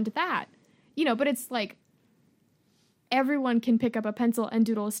inclined beyond that. But it's like everyone can pick up a pencil and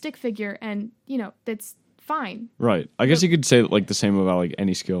doodle a stick figure, and that's fine. Right. I guess you could say like the same about like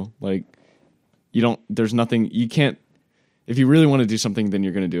any skill. Like there's nothing you can't, if you really want to do something, then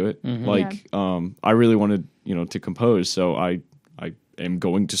you're going to do it. Like, I really wanted, to compose. So I am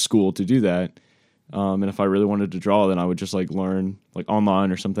going to school to do that. And if I really wanted to draw, then I would just like learn like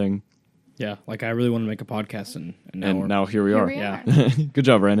online or something. Yeah, like I really want to make a podcast, and now, And now here we Here are. we Yeah. are. Good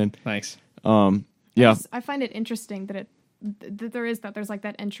job, Brandon. thanks. Yeah, I find it interesting that there's like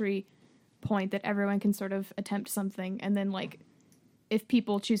that entry point that everyone can sort of attempt something, and then like if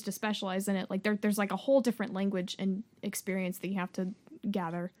people choose to specialize in it, like there's like a whole different language and experience that you have to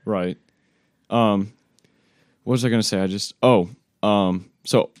gather. right. What was I going to say?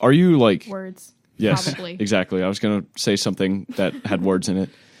 So are you like... Words. Yes, Probably. exactly. I was going to say something that had words in it.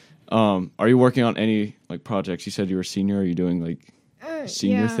 Are you working on any like projects? You said you were a senior. Are you doing like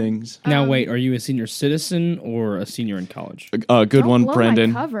senior yeah. things? Now wait, are you a senior citizen or a senior in college? Good Don't one, blow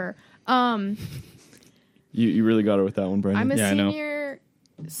Brandon. My cover. You really got her with that one, Brandon. I'm a Yeah, I know. senior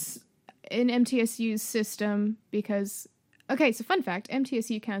in MTSU's system because, okay, so fun fact,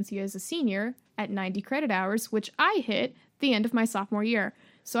 MTSU counts you as a senior at 90 credit hours, which I hit the end of my sophomore year.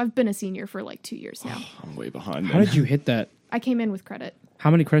 So I've been a senior for like 2 years now. I'm way behind. How then. did you hit that? I came in with credit. How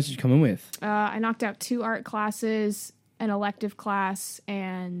many credits did you come in with? I knocked out 2 art classes, an elective class,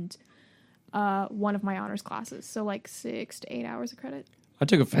 and one of my honors classes. So like 6 to 8 hours of credit. I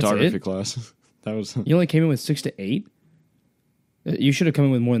took a photography it? class. That was... You only came in with 6 to 8. You should have come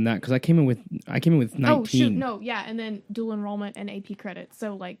in with more than that because I came in with 19. Oh, shoot. No, yeah. And then dual enrollment and AP credit.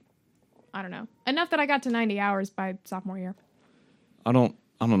 So like, I don't know. Enough that I got to 90 hours by sophomore year. I don't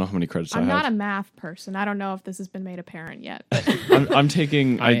know how many credits I'm I not have. a math person. I don't know if this has been made apparent yet. I'm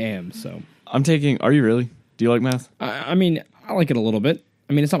taking. I am, so. I'm taking. Are you really? Do you like math? I mean, I like it a little bit.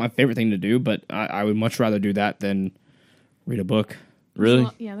 I mean, it's not my favorite thing to do, but I would much rather do that than read a book. Really?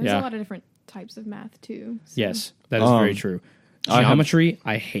 There's Yeah. a lot of different types of math too. So. Yes, that is very true. I have- Geometry,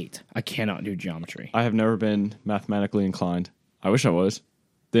 I hate. I cannot do geometry. I have never been mathematically inclined. I wish I was.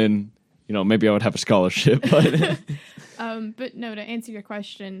 Then maybe I would have a scholarship. But But no, to answer your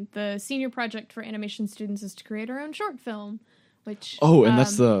question, the senior project for animation students is to create our own short film, which and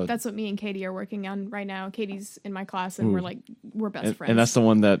that's what me and Katie are working on right now. Katie's in my class, and we're best friends. and that's the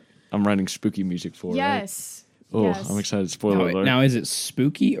one that I'm writing spooky music for. Right? yes. Oh, yes. I'm excited. Spoiler alert. Now, is it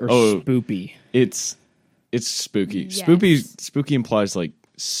spooky or Oh. spoopy? It's spooky. Yes. Spooky implies like.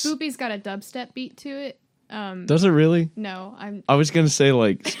 Spoopy's got a dubstep beat to it. Does it really? No, I'm. I was gonna say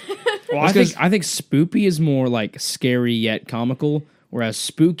like. Well, I think spoopy is more like scary yet comical, whereas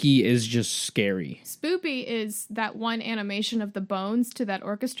spooky is just scary. Spoopy is that one animation of the bones to that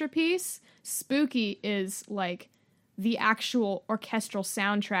orchestra piece. Spooky is like the actual orchestral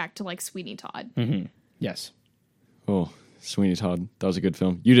soundtrack to like Sweeney Todd. Yes. Oh, Sweeney Todd. That was a good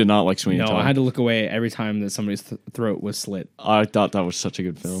film. You did not like Sweeney No, Todd. I had to look away every time that somebody's throat was slit. I thought that was such a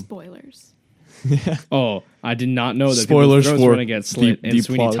good film. Spoilers. Oh, I did not know that Spoilers people's throats for were going to get slit in the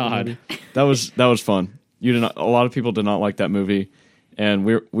Sweeney plot of the Todd. movie. That was fun. You did not. A lot of people did not like that movie, and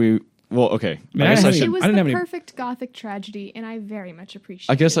well, okay. Man, I guess I I had- should. It was I didn't the have any- perfect gothic tragedy, and I very much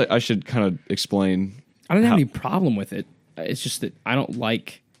appreciate I guess it. I should kind of explain. I didn't have How- any problem with it. It's just that I don't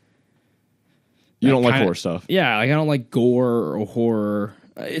like. You don't like kinda- horror stuff. Yeah, like I don't like gore or horror.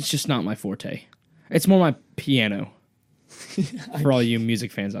 It's just not my forte. It's more my piano. For all you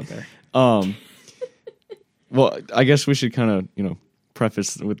music fans out there. Well, I guess we should kind of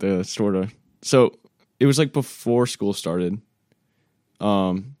preface with the sort of. So it was like before school started.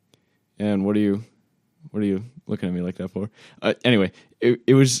 And what are you looking at me like that for? Anyway,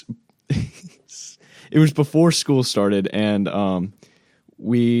 it was it was before school started, and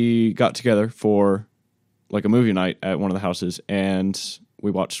we got together for like a movie night at one of the houses, and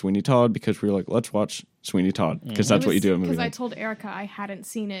we watched Sweeney Todd because we were like, let's watch Sweeney Todd because that's what you do at movie Because I night. told Erica I hadn't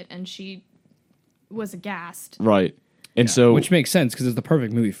seen it, and she was aghast. Right. And so Which makes sense because it's the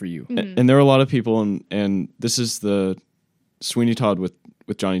perfect movie for you. and there were a lot of people, and this is the Sweeney Todd with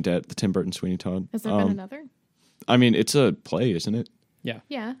Johnny Depp, the Tim Burton Sweeney Todd. Has there been another? I mean, it's a play, isn't it?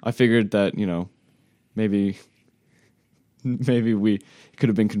 Yeah. I figured that maybe we could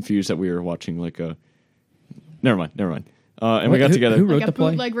have been confused that we were watching like a. Never mind. And we got together. Who wrote Like a the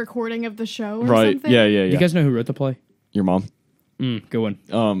play? bootleg recording of the show or Right? something? Yeah. You guys know who wrote the play? Your mom. Good one.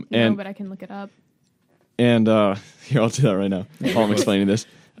 No, And but I can look it up. And here, I'll do that right now while I'm explaining this.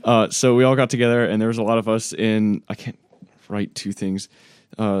 So we all got together, and there was a lot of us in. I can't write two things.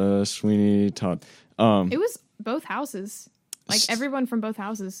 Sweeney Todd. It was both houses. Like everyone from both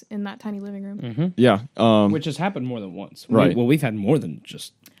houses in that tiny living room. Yeah. Which has happened more than once. Right. We've had more than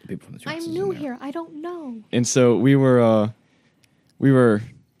just people from the two houses I'm in new there. here. I don't know. And so we were.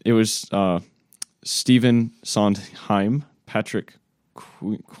 It was Stephen Sondheim, Patrick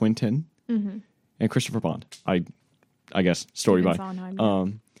Quinton, and Christopher Bond. I guess story Stephen by.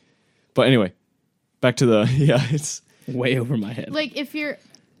 Sondheim. But anyway, back to the it's. Way over my head. Like if you're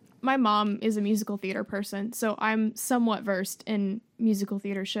my mom is a musical theater person, so I'm somewhat versed in musical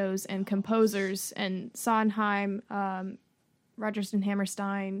theater shows and composers and Sondheim, Rodgers and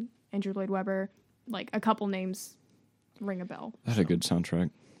Hammerstein, Andrew Lloyd Webber. Like a couple names ring a bell. That's a good soundtrack.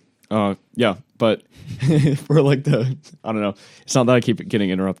 Yeah, but for like I don't know. It's not that I keep getting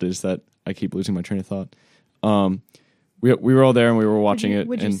interrupted. It's that I keep losing my train of thought. We were all there and we were watching it.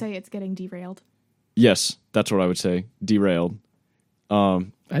 Would you say it's getting derailed? Yes, that's what I would say. Derailed. I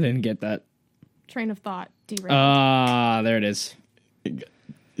didn't get that. Train of thought derailed. There it is.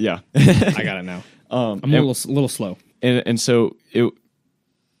 Yeah. I got it now. I'm a little slow. And so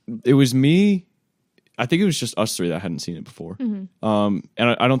it was me. I think it was just us three that hadn't seen it before. And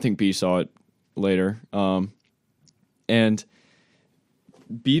I don't think B saw it later. And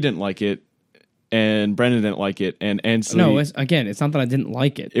B didn't like it, and Brendan didn't like it, and Ansley. No, it's not that I didn't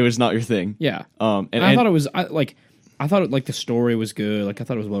like it. It was not your thing. Yeah. And I thought it was I thought the story was good. Like I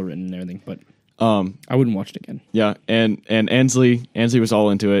thought it was well written and everything, but I wouldn't watch it again. Yeah, and Ansley was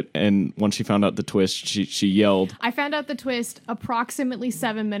all into it, and once she found out the twist, she yelled. I found out the twist approximately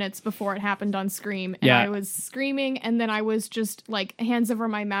 7 minutes before it happened on Scream, and I was screaming, and then I was just like hands over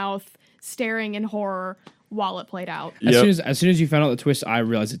my mouth, staring in horror while it played out. As soon as you found out the twist, I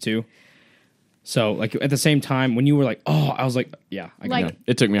realized it too. So like at the same time, when you were like, "Oh," I was like, "Yeah, I got it."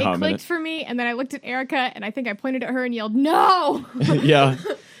 It took me a hot It minute. clicked for me, and then I looked at Erica, and I think I pointed at her and yelled, "No!"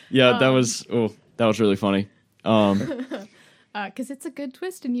 Yeah, that was really funny. Because it's a good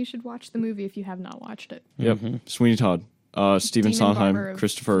twist, and you should watch the movie if you have not watched it. Yep, Sweeney Todd, Stephen Demon Barber Sondheim, of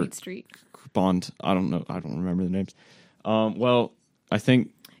Christopher Fleet Street. Bond. I don't know. I don't remember the names. Well, I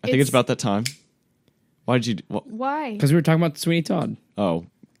think it's about that time. Why did you? Why? Because we were talking about Sweeney Todd. Oh,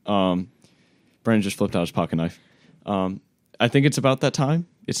 Brendan just flipped out his pocket knife. I think it's about that time.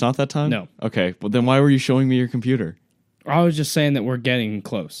 It's not that time? No. Okay. Well, then why were you showing me your computer? I was just saying that we're getting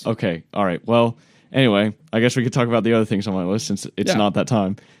close. Okay. All right. Well, anyway, I guess we could talk about the other things on my list since it's not that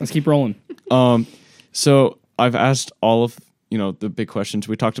time. Let's keep rolling. So I've asked all of, the big questions.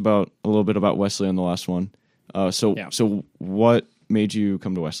 We talked about a little bit about Wesley on the last one. So what made you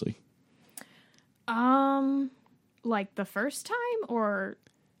come to Wesley? Like the first time, or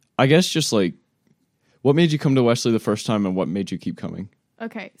I guess just like, what made you come to Wesley the first time, and what made you keep coming?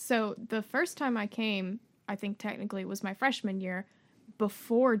 okay. So the first time I came, I think technically was my freshman year,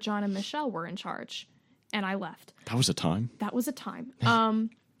 before John and Michelle were in charge, and I left. That was a time. That was a time. I'm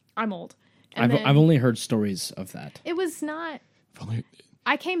old. And I've only heard stories of that. It was not. It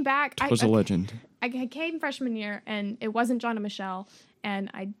I came back. was a legend. I came freshman year, and it wasn't John and Michelle, and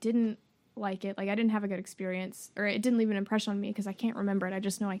I didn't like it. Like, I didn't have a good experience, or it didn't leave an impression on me because I can't remember it. I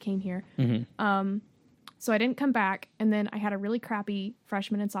just know I came here. So I didn't come back, and then I had a really crappy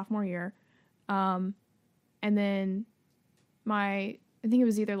freshman and sophomore year. And then I think it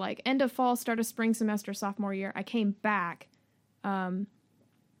was either like end of fall, start of spring semester, sophomore year, I came back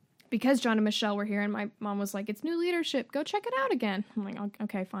because John and Michelle were here, and my mom was like, "It's new leadership. Go check it out again." I'm like,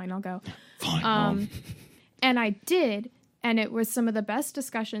 "Okay, fine, I'll go." Fine, Mom. And I did, and it was some of the best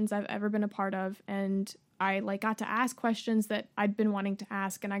discussions I've ever been a part of, and I got to ask questions that I'd been wanting to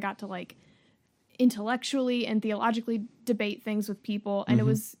ask, and I got to intellectually and theologically debate things with people, and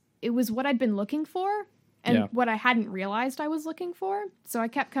it was what I'd been looking for and what I hadn't realized I was looking for. So I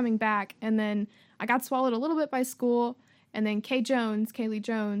kept coming back, and then I got swallowed a little bit by school, and then Kaylee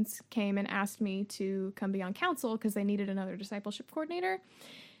Jones came and asked me to come be on council because they needed another discipleship coordinator,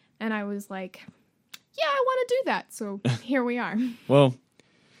 and I was like, yeah, I want to do that. So here we are. Well,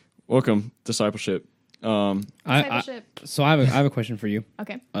 welcome, discipleship. Discipleship. So I have a question for you.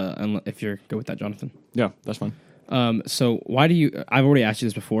 Okay. If you're good with that, Jonathan. Yeah, that's fine. So why do you? I've already asked you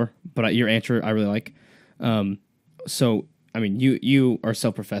this before, but your answer I really like. So I mean, you are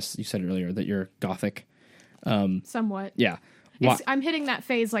self-professed. You said earlier that you're Gothic. Somewhat. Yeah. I'm hitting that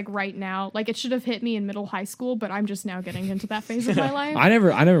phase right now. It should have hit me in middle high school, but I'm just now getting into that phase of my life. I never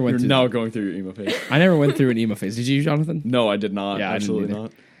went You're through. now going through your emo phase. I never went through an emo phase. Did you, Jonathan? No, I did not. Yeah, I didn't absolutely either.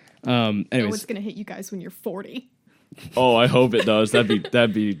 not. Anyways, it's gonna hit you guys when you're 40. Oh, I hope it does. That'd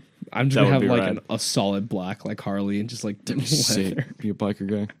be. I'm just that gonna would have be rad. a solid black like Harley and just Sick. leather. Be a biker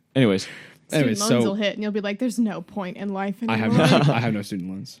guy. Anyways, Student loans will hit, and you'll be like, "There's no point in life I anymore." have no student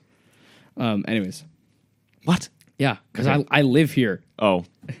loans. Anyways, what? yeah, because Okay. I live here Oh,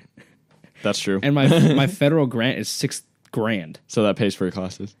 that's true. and my federal grant is $6,000. So that pays for your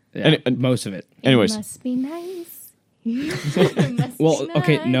classes. Yeah, And most of it. anyways, It must be nice. It must be Well,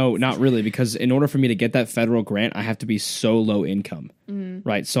 okay, nice. no, not really, because in order for me to get that federal grant, I have to be so low income,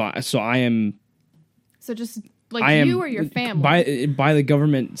 right? So I am. So just I am you or your family. by the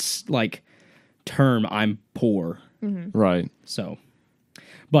government's term, I'm poor. right. So,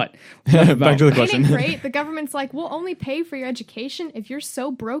 But Back to the Ain't question. it great? The government's like, we'll only pay for your education if you're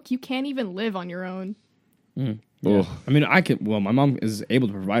so broke you can't even live on your own. Oh. I mean, I could. Well, my mom is able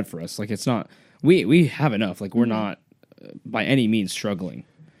to provide for us. Like, it's not. We have enough. Like, we're not by any means struggling.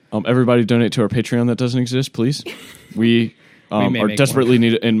 Everybody donate to our Patreon that doesn't exist, please. We may are make desperately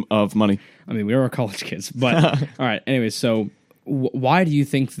needed of money. I mean, we are college kids, but all right. Anyways, so why do you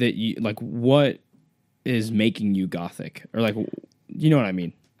think that you like? What is making you gothic, or like, you know what I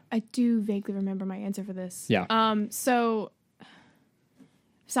mean? I do vaguely remember my answer for this. Yeah. So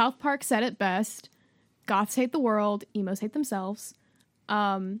South Park said it best. Goths hate the world, emos hate themselves.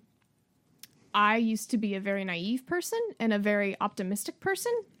 I used to be a very naive person and a very optimistic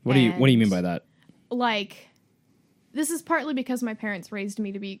person. What do you mean by that? Like, this is partly because my parents raised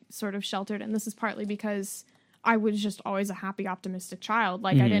me to be sort of sheltered, and this is partly because I was just always a happy, optimistic child.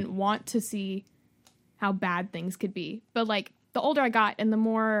 Like, I didn't want to see how bad things could be. But, like, the older I got and the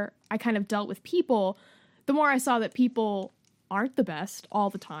more I kind of dealt with people, the more I saw that people aren't the best all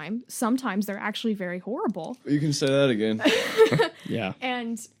the time. Sometimes they're actually very horrible. You can say that again. Yeah.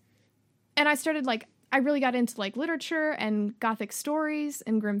 And I started, like, I really got into, like, literature and Gothic stories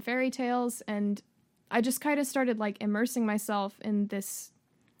and grim fairy tales, and I just kind of started, like, immersing myself in this...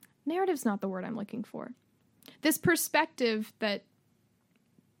 Narrative's not the word I'm looking for. This perspective that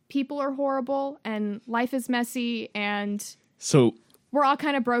people are horrible and life is messy and So we're all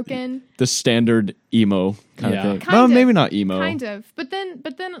kind of broken. the standard emo kind Yeah. of thing. Kind Well, of, maybe not emo. Kind of. But then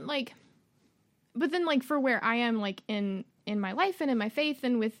like for where I am, like, in my life and in my faith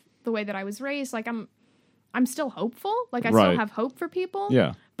and with the way that I was raised, like, I'm still hopeful. Like, I Right. still have hope for people.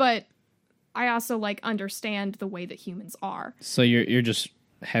 Yeah. But I also, like, understand the way that humans are. So you're just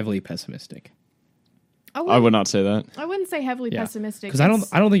heavily pessimistic. I would not say that. I wouldn't say heavily Yeah. pessimistic. Because I don't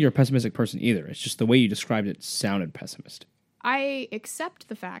think you're a pessimistic person either. It's just the way you described it sounded pessimistic. I accept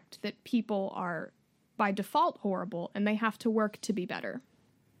the fact that people are by default horrible and they have to work to be better.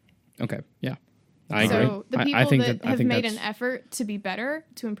 Okay. Yeah. I agree. So the people I think that I have think made that's- an effort to be better,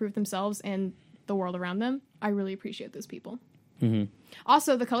 to improve themselves and the world around them, I really appreciate those people. Mm-hmm.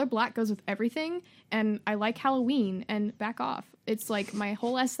 Also, the color black goes with everything, and I like Halloween, and back off. It's like my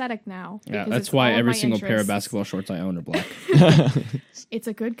whole aesthetic now. Yeah, because that's it's why all of every my single pair of interests. basketball shorts I own are black. It's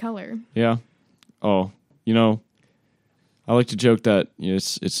a good color. Yeah. Oh, I like to joke that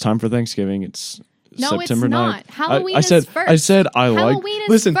it's time for Thanksgiving. It's No, it's September 9th. not. Halloween I said, is first. I said I like. Halloween is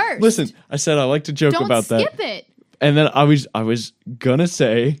listen, first. listen. I said I like to joke Don't about skip that. it. And then I was gonna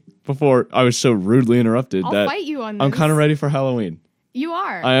say before I was so rudely interrupted I'll that fight you on this. I'm kind of ready for Halloween. You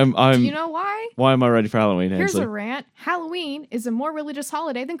are. I'm. Do you know why? Why am I ready for Halloween, Here's Ainsley? a rant. Halloween is a more religious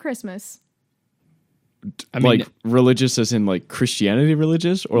holiday than Christmas. I mean, Like religious, as in like Christianity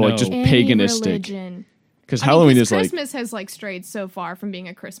religious, or like No. just Any paganistic? religion. Because I mean, Halloween 'cause is like, Christmas has like strayed so far from being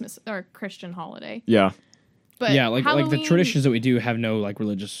a Christmas or Christian holiday. yeah, But yeah, like the Halloween- traditions that we do have no like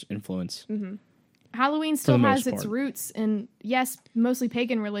religious influence. Halloween still the has most its part. roots in, yes, mostly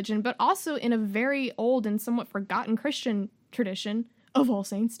pagan religion, but also in a very old and somewhat forgotten Christian tradition of All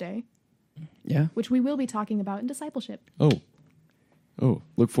Saints Day, Yeah. which we will be talking about in discipleship. Oh,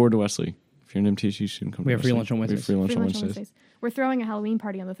 look forward to Wesley. If you're an MTSU student, come We to have free Wesley. lunch on We have Wednesdays. free lunch Free on lunch on Wednesdays. Wednesdays. We're throwing a Halloween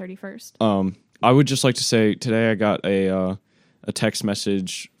party on the 31st. I would just like to say today I got a text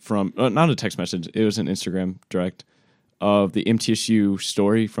message from not a text message. It was an Instagram direct of the MTSU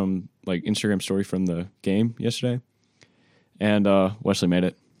story from like Instagram story from the game yesterday, and Wesley made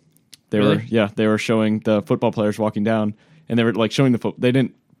it. They were showing the football players walking down, and they were like showing they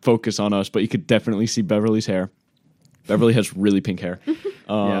didn't focus on us, but you could definitely see Beverly's hair. Beverly has really pink hair,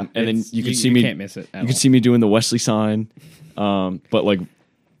 and then you could see me. Can't miss it. You can see me doing the Wesley sign, but like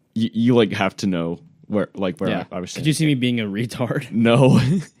you like have to know where Yeah. I was. Did you see me being a retard? No.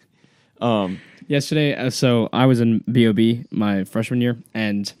 Yesterday, so I was in BOB my freshman year,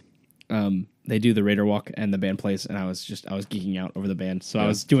 and they do the Raider walk and the band plays, and I was geeking out over the band. So I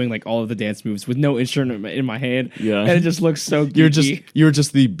was doing like all of the dance moves with no instrument in my hand. Yeah. And it just looks so geeky. You were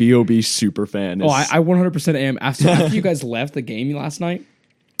just the BOB super fan. Oh, I 100% am. After you guys left the game last night,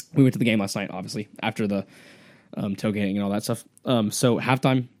 we went to the game last night, obviously, after the tailgating and all that stuff. So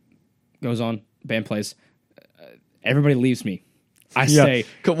halftime goes on, band plays. Everybody leaves me. I stay.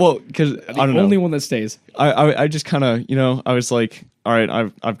 Well, because I don't know. Only one that stays. I just kind of I was like, all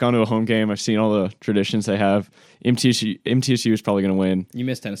right, I've gone to a home game. I've seen all the traditions they have. MTSU is probably going to win. You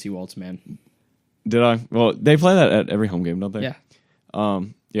missed Tennessee Waltz, man. Did I? Well, they play that at every home game, don't they? Yeah.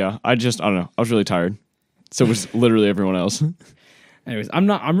 Yeah. I don't know. I was really tired. So was literally everyone else. Anyways,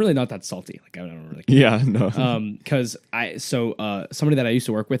 I'm really not that salty. Like I don't really care. Yeah. No. Because somebody that I used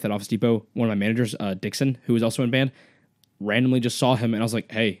to work with at Office Depot, one of my managers, Dixon, who was also in band, randomly just saw him, and I was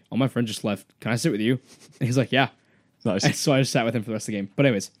like, "Hey, all my friends just left. Can I sit with you?" And he's like, "Yeah." Nice. And so I just sat with him for the rest of the game. But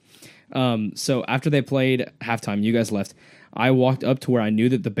anyways, so after they played halftime, you guys left. I walked up to where I knew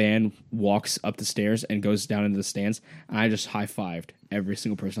that the band walks up the stairs and goes down into the stands. And I just high-fived every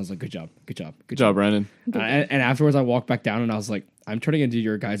single person. I was like, good job, good job, good Good job, Brandon. And afterwards, I walked back down and I was like, I'm turning into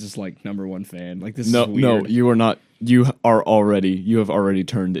your guys' like number one fan. Like this No, is weird. no, you are not. You have already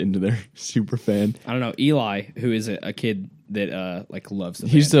turned into their super fan. I don't know. Eli, who is a kid that like loves the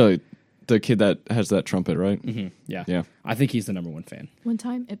He's band. the kid that has that trumpet, right? Yeah. Yeah. I think he's the number one fan. One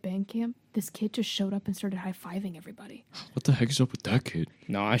time at band camp, this kid just showed up and started high-fiving everybody. What the heck is up with that kid?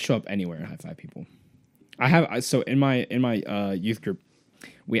 No, I show up anywhere and high five people. I have so in my youth group,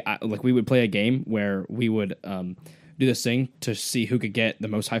 we would play a game where we would do this thing to see who could get the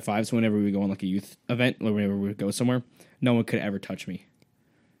most high fives whenever we go on like a youth event or whenever we would go somewhere. No one could ever touch me.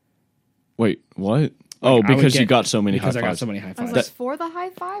 Wait, what? I would because you get- got so many high because I got fives. so many high I was fives. like, for the high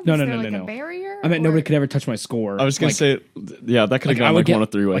five? No, Is no, there no, like no, a barrier? I meant or- nobody could ever touch my score. I was gonna Like, say, yeah, that could have I gone would like get one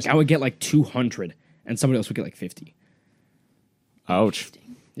of three ways. like I would get like 200, and somebody else would get like 50. Ouch.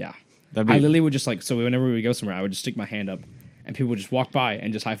 Yeah, That'd I be, literally would just like so whenever we would go somewhere, I would just stick my hand up, and people would just walk by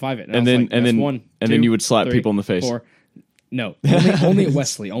and just high five it. And I was then- like, and that's then- one, and then two, you would slap three, people in the face. 4. No, only at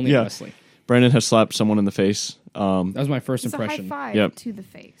Wesley. Only Yeah. at Wesley. Brandon has slapped someone in the face. That was my first It's a high impression. five Yep. to the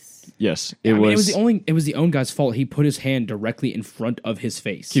face. Yes, I mean, it was the own guy's fault. He put his hand directly in front of his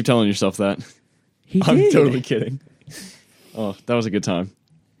face. Keep telling yourself that. He I'm did. totally kidding. Oh, that was a good time.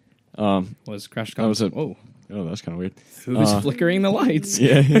 Was Crash That was Commons. Oh, Oh, that's kind of weird. who's flickering the lights?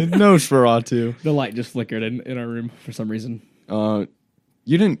 Yeah, Nosferatu. The light just flickered in our room for some reason. You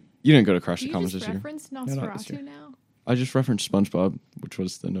didn't go to Crash Do the you Commons just this year. reference not this Nosferatu year. now? I just referenced SpongeBob, which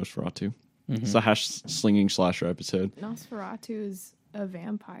was the Nosferatu. It's the hash slinging slasher episode. Nosferatu is a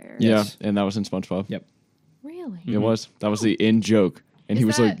vampire. Yes. Yeah, and that was in SpongeBob. Yep. Really? It was. That was the in joke, and he Is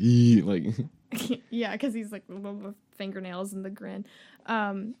was that- like, "Ee," like Yeah, because he's like the fingernails and the grin.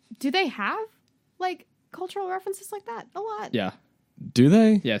 Do they have like cultural references like that? A lot. Yeah. do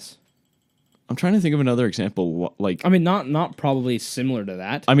they? Yes. I'm trying to think of another example. Like, I mean, not probably similar to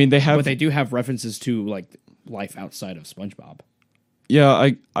that. I mean, they have. but they do have references to like life outside of SpongeBob. Yeah,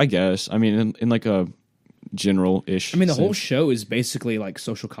 I guess. I mean, in like a general ish. I mean, the whole show is basically like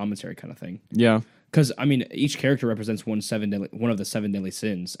social commentary kind of thing. Yeah. Because I mean, each character represents one of the 7 deadly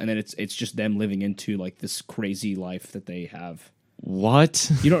sins, and then it's just them living into like this crazy life that they have. What?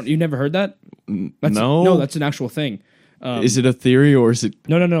 You never heard that? That's, No. no, that's an actual thing. Is it a theory or is it?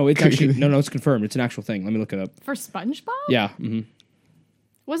 No. It's actually no, it's confirmed. It's an actual thing. Let me look it up. For SpongeBob? Yeah. Mm-hmm.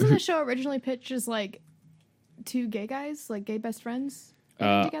 Wasn't the show originally pitched as like 2 gay guys, like gay best friends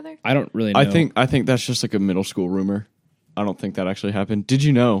getting together? I don't really know. I think that's just like a middle school rumor. I don't think that actually happened. Did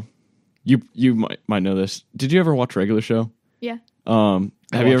you know? You might know this. Did you ever watch Regular Show? Yeah. Have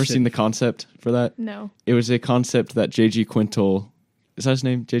you ever watched seen it. the concept for that? No. It was a concept that J.G. Quintel, is that his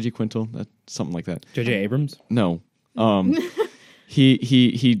name? J.G. Quintel? Something like that. J.J. Abrams. No.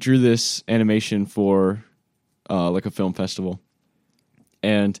 He drew this animation for like a film festival.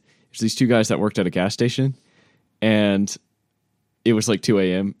 And there's these 2 guys that worked at a gas station, and it was like 2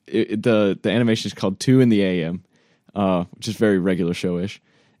 a.m. The animation is called 2 in the a.m., which is very Regular Show-ish.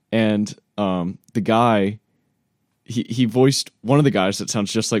 And the guy, he voiced one of the guys that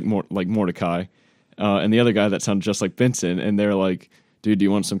sounds just like Mordecai, and the other guy that sounds just like Vincent. And they're like, "Dude, do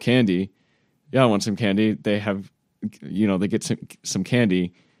you want some candy?" "Yeah, I want some candy." They have, they get some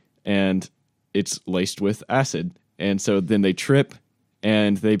candy, and it's laced with acid, and so then they trip,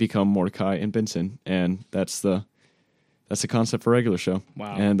 and they become Mordecai and Benson, and that's the concept for Regular Show.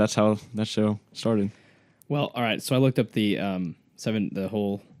 Wow. And that's how that show started. Well, all right. So I looked up the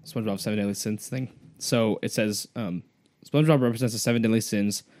whole SpongeBob 7 Deadly Sins thing. So it says SpongeBob represents the 7 deadly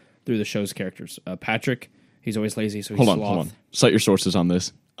sins through the show's characters. Patrick, he's always lazy, so he's Hold on. Cite your sources on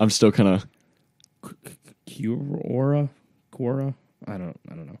this. I'm still kind of. Quora? I don't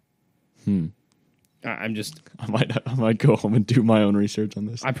know. I'm just. I might go home and do my own research on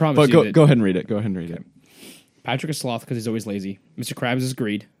this. I promise But you that- go ahead and read it. Go ahead and read it. Patrick is sloth because he's always lazy. Mr. Krabs is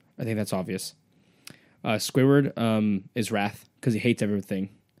greed. I think that's obvious. Squidward is wrath because he hates everything.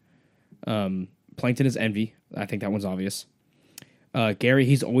 Plankton is envy. I think that one's obvious. Gary,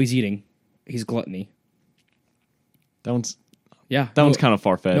 he's always eating. He's gluttony. That one's Yeah. kind of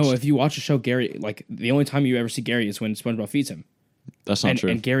far fetched. No, if you watch the show, Gary, like the only time you ever see Gary is when SpongeBob feeds him. That's not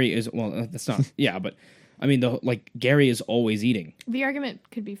true. And Gary is that's not. Yeah, but I mean Gary is always eating. The argument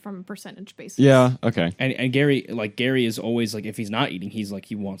could be from a percentage basis. Yeah. Okay. And Gary is always like if he's not eating, he's like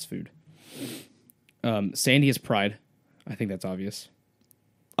he wants food. Sandy is pride. I think that's obvious.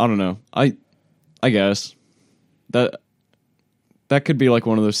 I don't know. I guess that that could be like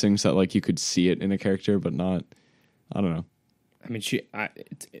one of those things that like you could see it in a character, but not. I don't know. I mean, she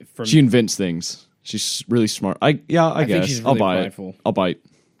invents things. She's really smart. I think guess she's I'll really buy prideful. it. I'll bite.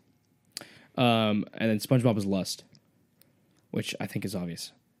 And then SpongeBob is lust, which I think is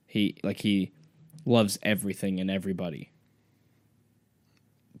obvious. He loves everything and everybody.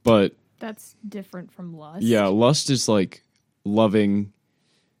 But That's different from lust. yeah, lust is like loving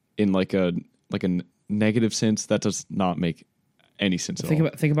in like a negative sense. That does not make any sense at all.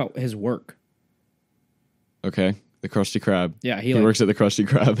 Think about his work. Okay, the Krusty Krab. Yeah, he works at the Krusty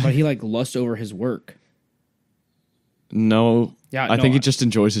Krab. But he like lusts over his work. No, Yeah, I no, think he just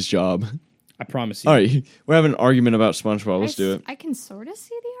enjoys his job. I promise you. All right, we're having an argument about SpongeBob. Let's do it. I can sort of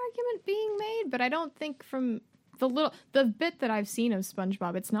see the argument being made, but I don't think from the bit that I've seen of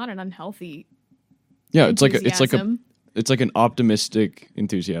SpongeBob, it's not an unhealthy. Yeah, it's like enthusiasm. an optimistic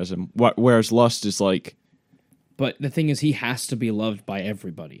enthusiasm. Whereas lust is like, But the thing is, he has to be loved by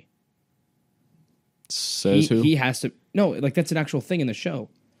everybody. says who? He has to. No, like that's an actual thing in the show.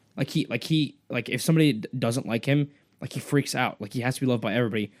 Like if somebody doesn't like him, like he freaks out. Like he has to be loved by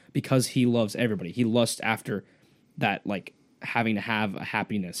everybody because he loves everybody. He lusts after that, like having to have a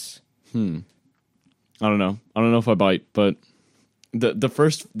happiness. I don't know. I don't know if I bite, but the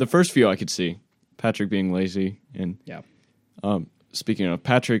first few I could see Patrick being lazy and Yeah. speaking of,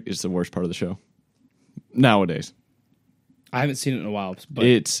 Patrick is the worst part of the show nowadays. I haven't seen it in a while, but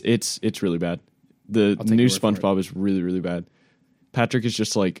It's really bad. The take new your word for it. SpongeBob is really, really bad. Patrick is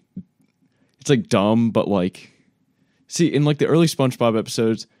just like, it's like dumb, but like, see, in like the early SpongeBob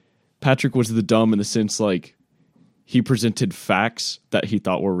episodes, Patrick was the dumb in the sense like he presented facts that he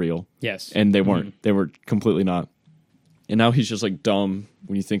thought were real. yes, And they weren't. They were completely not. And now he's just like dumb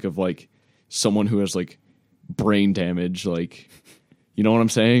when you think of like someone who has like brain damage, like, you know what I'm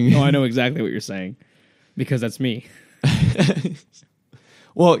saying? Oh, I know exactly what you're saying because that's me.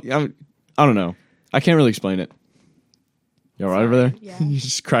 Well, I don't know. I can't really explain it. You all right over there? Yeah. You're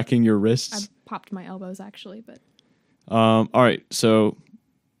just cracking your I wrists. popped my elbows actually, but All right. So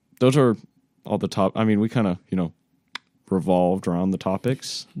those are all the top. I mean, we kind of, revolved around the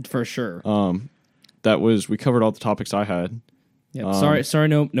topics. For sure. We covered all the topics I had. Yep. Sorry,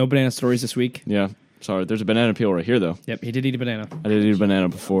 no banana stories this week. Yeah. Sorry. There's a banana peel right here, though. Yep, he did eat a banana. I did eat a banana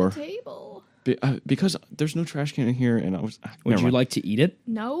before. table. Because there's no trash can in here, and I was. Would you like to eat it?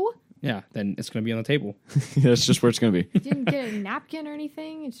 No, Yeah, then it's going to be on the table. That's just where it's gonna be. you didn't get a napkin or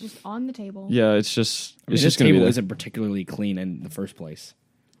anything. It's just on the table. Yeah, it's just. I mean, It's this just gonna be table there. isn't particularly clean in the first place.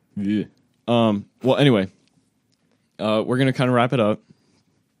 Yeah. Well, anyway, we're gonna kind of wrap it up.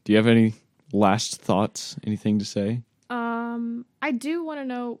 Do you have any last thoughts? Anything to say? I do want to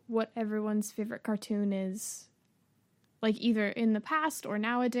know what everyone's favorite cartoon is. Like either in the past or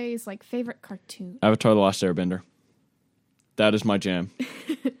nowadays, like favorite cartoon. Avatar: The Last Airbender. That is my jam.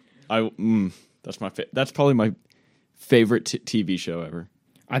 That's probably my favorite TV show ever.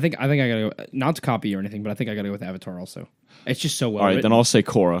 I think I gotta go. Not to copy or anything, but I think I gotta go with Avatar also. It's just so well. All right, written. then I'll say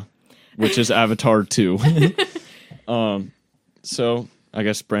Korra, which is Avatar 2. So I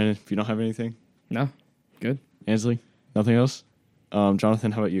guess Brandon, if you don't have anything, No, good. Ansley, nothing else.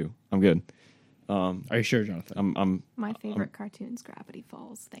 Jonathan, how about you? I'm good. Are you sure, Jonathan? I'm My favorite cartoon's Gravity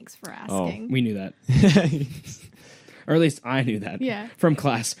Falls. Thanks for Oh. asking. We knew that, or at least I knew that. Yeah. From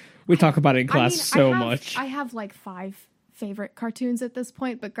class, we talk about it in class so much. I have like 5 favorite cartoons at this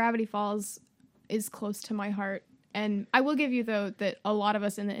point, but Gravity Falls is close to my heart. And I will give you though that a lot of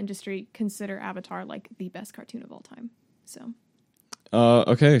us in the industry consider Avatar like the best cartoon of all time. So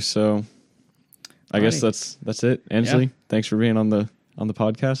okay. So I guess Alrighty. that's it. Ansley, thanks for being on the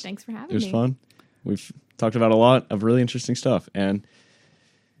podcast. thanks for having It was me. fun. We've talked about a lot of really interesting stuff, and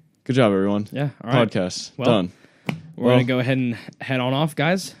good job, everyone. Yeah, all right. Podcast Well, done. We're gonna go ahead and head on off,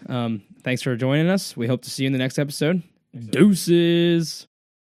 guys. Thanks for joining us. We hope to see you in the next episode. Deuces.